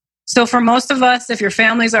hand. So for most of us, if your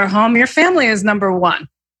families are home, your family is number one,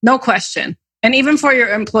 no question. And even for your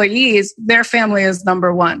employees, their family is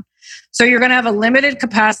number one. So you're going to have a limited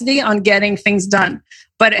capacity on getting things done.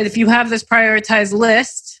 But if you have this prioritized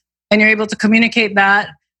list and you're able to communicate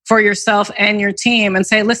that for yourself and your team and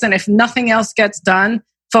say, listen, if nothing else gets done,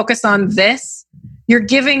 focus on this, you're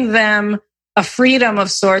giving them a freedom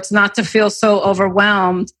of sorts not to feel so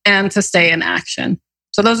overwhelmed and to stay in action.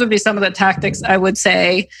 So those would be some of the tactics I would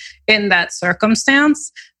say in that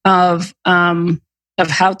circumstance of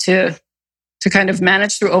how to kind of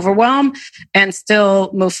manage through overwhelm and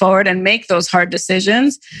still move forward and make those hard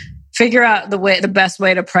decisions. Figure out the best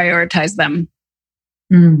way to prioritize them.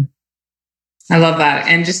 I love that.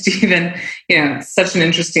 And just even, such an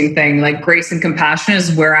interesting thing, like grace and compassion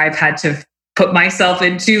is where I've had to put myself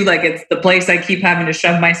into, like, it's the place I keep having to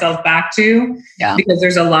shove myself back to, because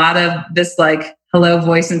there's a lot of this like hello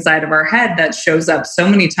voice inside of our head that shows up so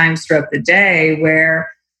many times throughout the day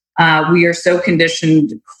where we are so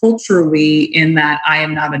conditioned culturally in that I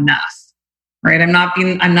am not enough, right? I'm not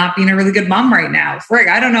being a really good mom right now. Frig,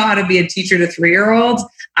 I don't know how to be a teacher to 3-year-olds.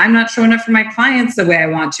 I'm not showing up for my clients the way I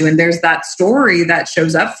want to. And there's that story that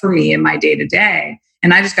shows up for me in my day to day.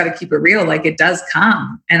 And I just got to keep it real. Like it does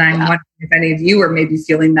come. And I'm wondering if any of you are maybe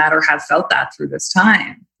feeling that or have felt that through this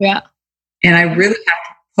time. Yeah. And I really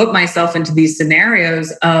have to put myself into these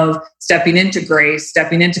scenarios of stepping into grace,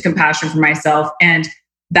 stepping into compassion for myself. And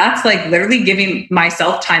that's like literally giving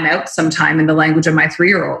myself time out sometime in the language of my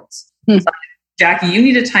 3-year-olds. Like, Jackie, you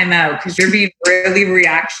need a timeout because you're being really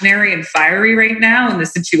reactionary and fiery right now in the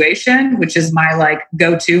situation, which is my like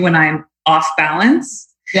go-to when I'm off balance.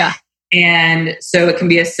 Yeah. And so it can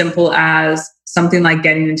be as simple as something like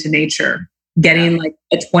getting into nature, getting like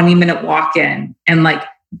a 20-minute walk in and like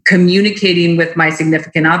communicating with my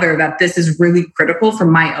significant other that this is really critical for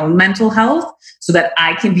my own mental health so that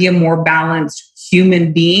I can be a more balanced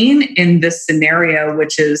human being in this scenario,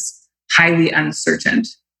 which is highly uncertain.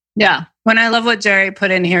 Yeah. When I love what Jerry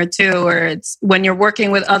put in here too, where it's when you're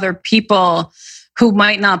working with other people who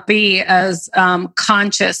might not be as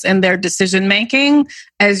conscious in their decision making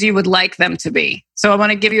as you would like them to be. So I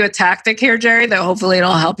want to give you a tactic here, Jerry, that hopefully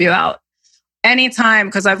it'll help you out. Anytime,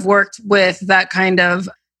 because I've worked with that kind of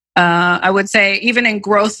I would say even in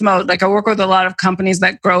growth mode, like I work with a lot of companies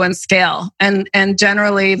that grow and scale. And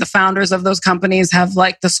generally the founders of those companies have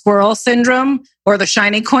like the squirrel syndrome or the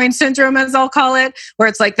shiny coin syndrome, as I'll call it, where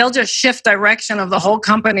it's like they'll just shift direction of the whole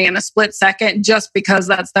company in a split second just because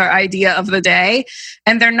that's their idea of the day.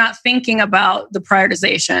 And they're not thinking about the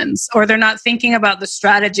prioritizations, or they're not thinking about the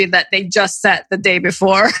strategy that they just set the day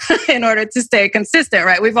before in order to stay consistent,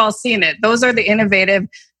 right? We've all seen it. Those are the innovative,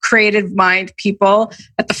 creative mind people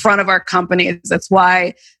at the front of our companies. That's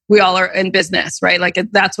why we all are in business, right? Like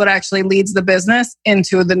that's what actually leads the business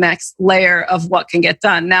into the next layer of what can get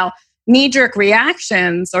done. Now, knee-jerk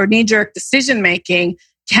reactions or knee-jerk decision-making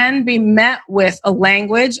can be met with a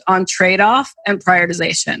language on trade-off and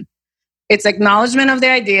prioritization. It's acknowledgement of the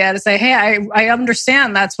idea to say, hey, I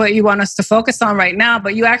understand that's what you want us to focus on right now,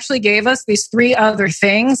 but you actually gave us these 3 other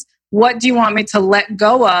things. What do you want me to let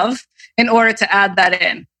go of in order to add that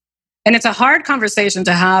in? And it's a hard conversation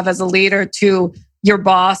to have as a leader to your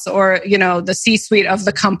boss or, the C-suite of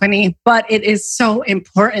the company, but it is so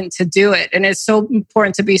important to do it. And it's so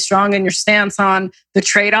important to be strong in your stance on the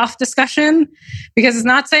trade-off discussion, because it's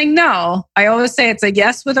not saying no. I always say it's a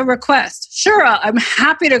yes with a request. Sure, I'm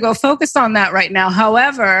happy to go focus on that right now.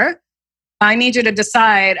 However, I need you to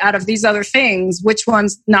decide out of these other things, which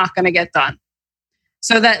one's not going to get done.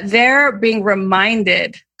 So that they're being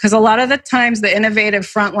reminded, because a lot of the times the innovative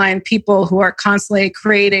frontline people who are constantly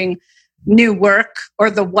creating new work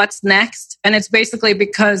or the what's next, and it's basically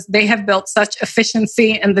because they have built such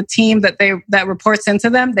efficiency in the team that reports into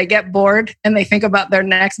them, they get bored and they think about their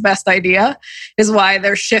next best idea, is why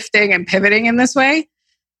they're shifting and pivoting in this way.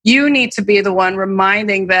 You need to be the one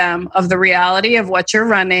reminding them of the reality of what you're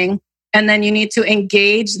running, and then you need to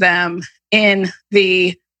engage them in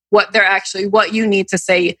what you need to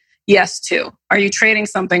say yes to. Are you trading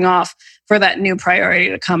something off for that new priority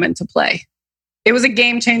to come into play? It was a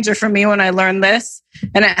game changer for me when I learned this,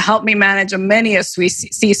 and it helped me manage many a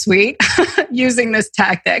C-suite using this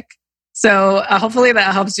tactic. So hopefully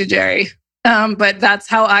that helps you, Jerry. But that's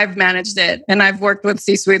how I've managed it. And I've worked with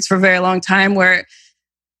C-suites for a very long time where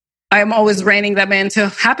I'm always reining them into,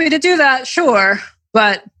 happy to do that, sure.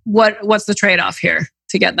 But what's the trade-off here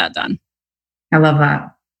to get that done? I love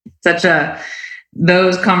that.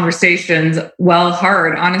 Those conversations,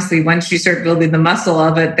 hard. Honestly, once you start building the muscle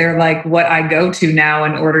of it, they're like what I go to now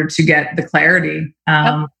in order to get the clarity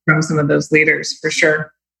from some of those leaders, for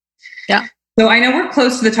sure. Yeah. So I know we're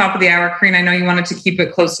close to the top of the hour, Karine. I know you wanted to keep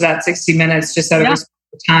it close to that 60 minutes just out of respect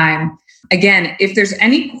for time. Again, if there's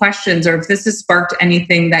any questions or if this has sparked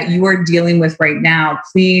anything that you are dealing with right now,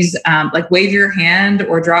 please wave your hand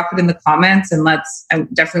or drop it in the comments, and I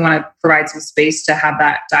definitely want to provide some space to have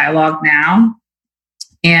that dialogue now.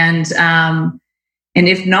 And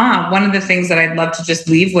if not, one of the things that I'd love to just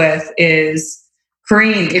leave with is,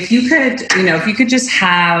 Karine, if you could just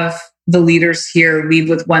have the leaders here leave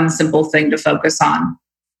with one simple thing to focus on.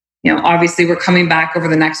 Obviously we're coming back over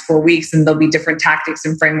the next 4 weeks, and there'll be different tactics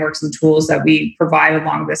and frameworks and tools that we provide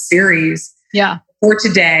along this series. Yeah. For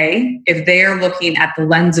today, if they are looking at the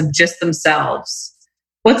lens of just themselves,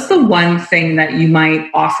 what's the one thing that you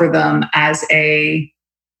might offer them as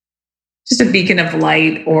just a beacon of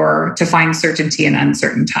light, or to find certainty in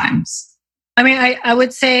uncertain times? I mean, I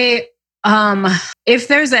would say if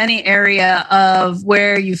there's any area of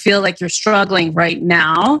where you feel like you're struggling right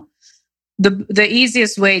now, the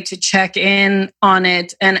easiest way to check in on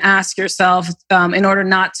it and ask yourself, in order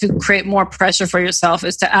not to create more pressure for yourself,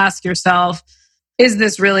 is to ask yourself, is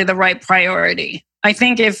this really the right priority? I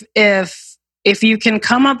think if you can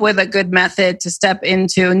come up with a good method to step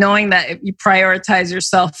into knowing that if you prioritize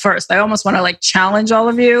yourself first, I almost want to challenge all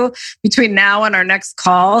of you between now and our next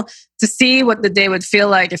call to see what the day would feel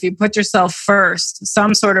like if you put yourself first,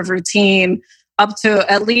 some sort of routine up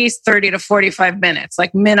to at least 30 to 45 minutes,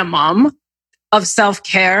 like minimum of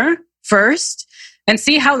self-care first, and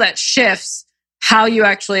see how that shifts how you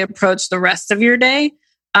actually approach the rest of your day.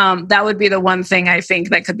 That would be the one thing I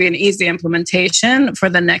think that could be an easy implementation for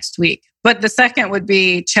the next week. But the second would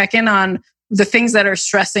be check in on the things that are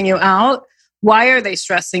stressing you out. Why are they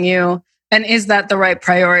stressing you? And is that the right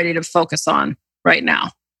priority to focus on right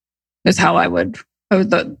now? Is how I would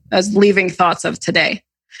as leaving thoughts of today.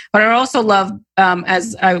 But I also love,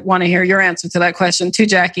 as I want to hear your answer to that question too,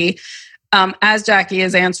 Jackie. As Jackie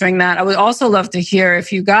is answering that, I would also love to hear,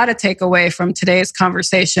 if you got a takeaway from today's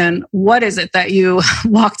conversation, what is it that you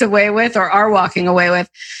walked away with or are walking away with,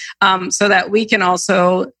 so that we can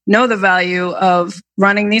also know the value of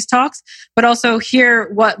running these talks, but also hear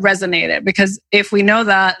what resonated. Because if we know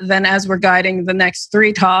that, then as we're guiding the next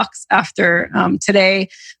 3 talks after today,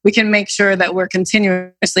 we can make sure that we're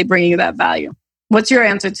continuously bringing you that value. What's your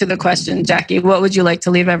answer to the question, Jackie? What would you like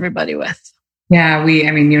to leave everybody with? Yeah,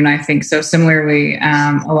 you and I think so similarly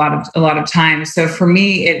a lot of times. So for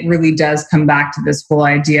me, it really does come back to this whole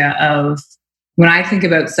idea of, when I think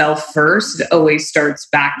about self first, it always starts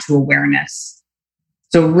back to awareness.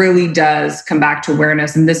 So it really does come back to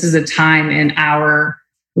awareness. And this is a time in our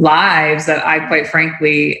lives that I quite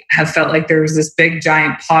frankly have felt like there was this big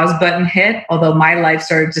giant pause button hit, although my life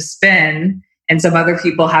started to spin, and some other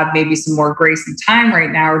people have maybe some more grace and time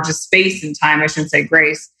right now, or just space and time, I shouldn't say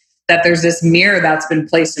grace, that there's this mirror that's been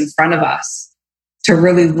placed in front of us to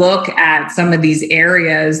really look at some of these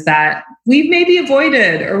areas that we've maybe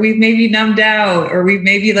avoided, or we've maybe numbed out, or we've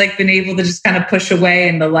maybe been able to just kind of push away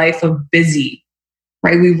in the life of busy,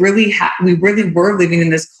 right? We really were living in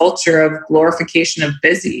this culture of glorification of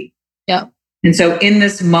busy. Yeah. And so in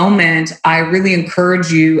this moment, I really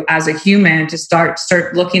encourage you as a human to start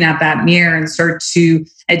looking at that mirror and start to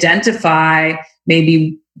identify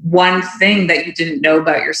maybe one thing that you didn't know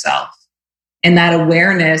about yourself. And that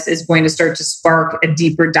awareness is going to start to spark a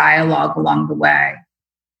deeper dialogue along the way.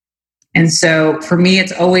 And so for me,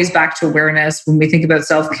 it's always back to awareness. When we think about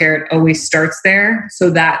self-care, it always starts there, so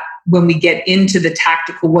that when we get into the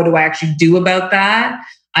tactical, what do I actually do about that?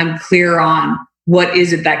 I'm clear on what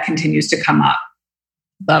is it that continues to come up.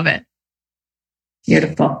 Love it.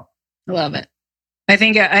 Beautiful. I love it. I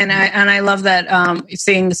think, and I love that,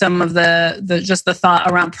 seeing some of the just the thought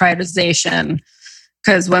around prioritization,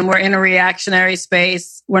 because when we're in a reactionary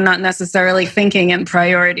space, we're not necessarily thinking in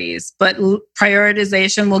priorities, but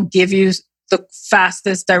prioritization will give you the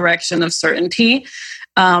fastest direction of certainty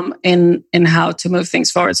in how to move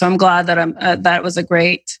things forward. So I'm glad that that was a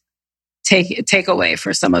great takeaway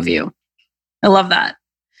for some of you. I love that.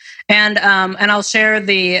 And I'll share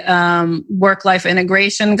the work-life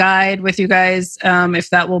integration guide with you guys,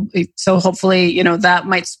 if that will be. So hopefully, that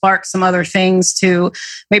might spark some other things to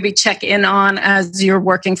maybe check in on as you're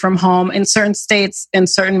working from home. In certain states, in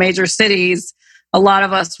certain major cities, a lot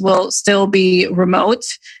of us will still be remote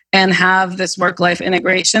and have this work-life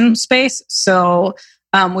integration space. So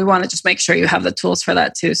we want to just make sure you have the tools for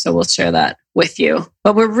that too. So we'll share that with you.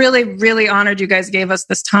 But we're really, really honored you guys gave us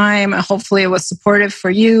this time. Hopefully it was supportive for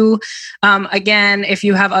you. Again, if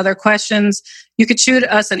you have other questions, you could shoot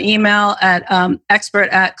us an email at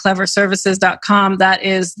expert@cleverservices.com. That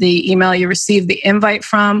is the email you received the invite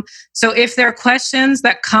from. So if there are questions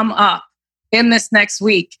that come up in this next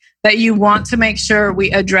week that you want to make sure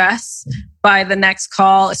we address by the next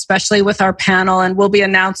call, especially with our panel, and we'll be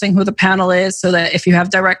announcing who the panel is, so that if you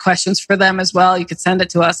have direct questions for them as well, you could send it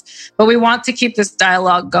to us. But we want to keep this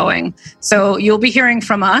dialogue going. So you'll be hearing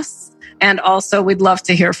from us, and also we'd love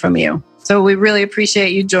to hear from you. So we really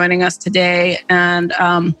appreciate you joining us today, and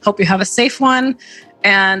hope you have a safe one,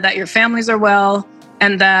 and that your families are well,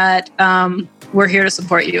 and that we're here to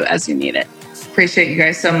support you as you need it. Appreciate you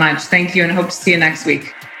guys so much. Thank you, and hope to see you next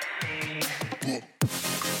week.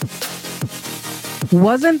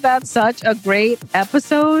 Wasn't that such a great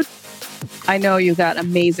episode? I know you got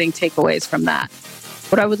amazing takeaways from that.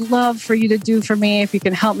 What I would love for you to do for me, if you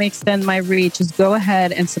can help me extend my reach, is go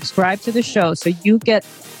ahead and subscribe to the show so you get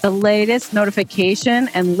the latest notification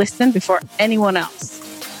and listen before anyone else.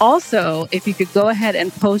 Also, if you could go ahead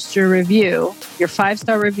and post your review, your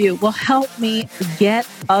 5-star review will help me get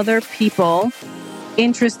other people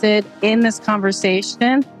interested in this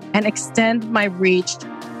conversation and extend my reach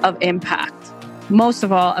of impact. Most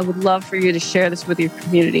of all, I would love for you to share this with your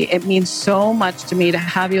community. It means so much to me to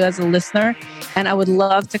have you as a listener, and I would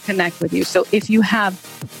love to connect with you. So if you have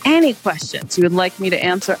any questions you would like me to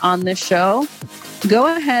answer on this show,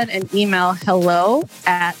 go ahead and email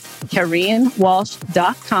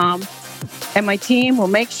hello@KareenWalsh.com, and my team will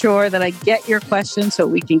make sure that I get your questions so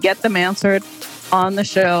we can get them answered on the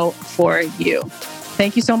show for you.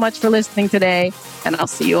 Thank you so much for listening today, and I'll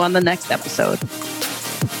see you on the next episode.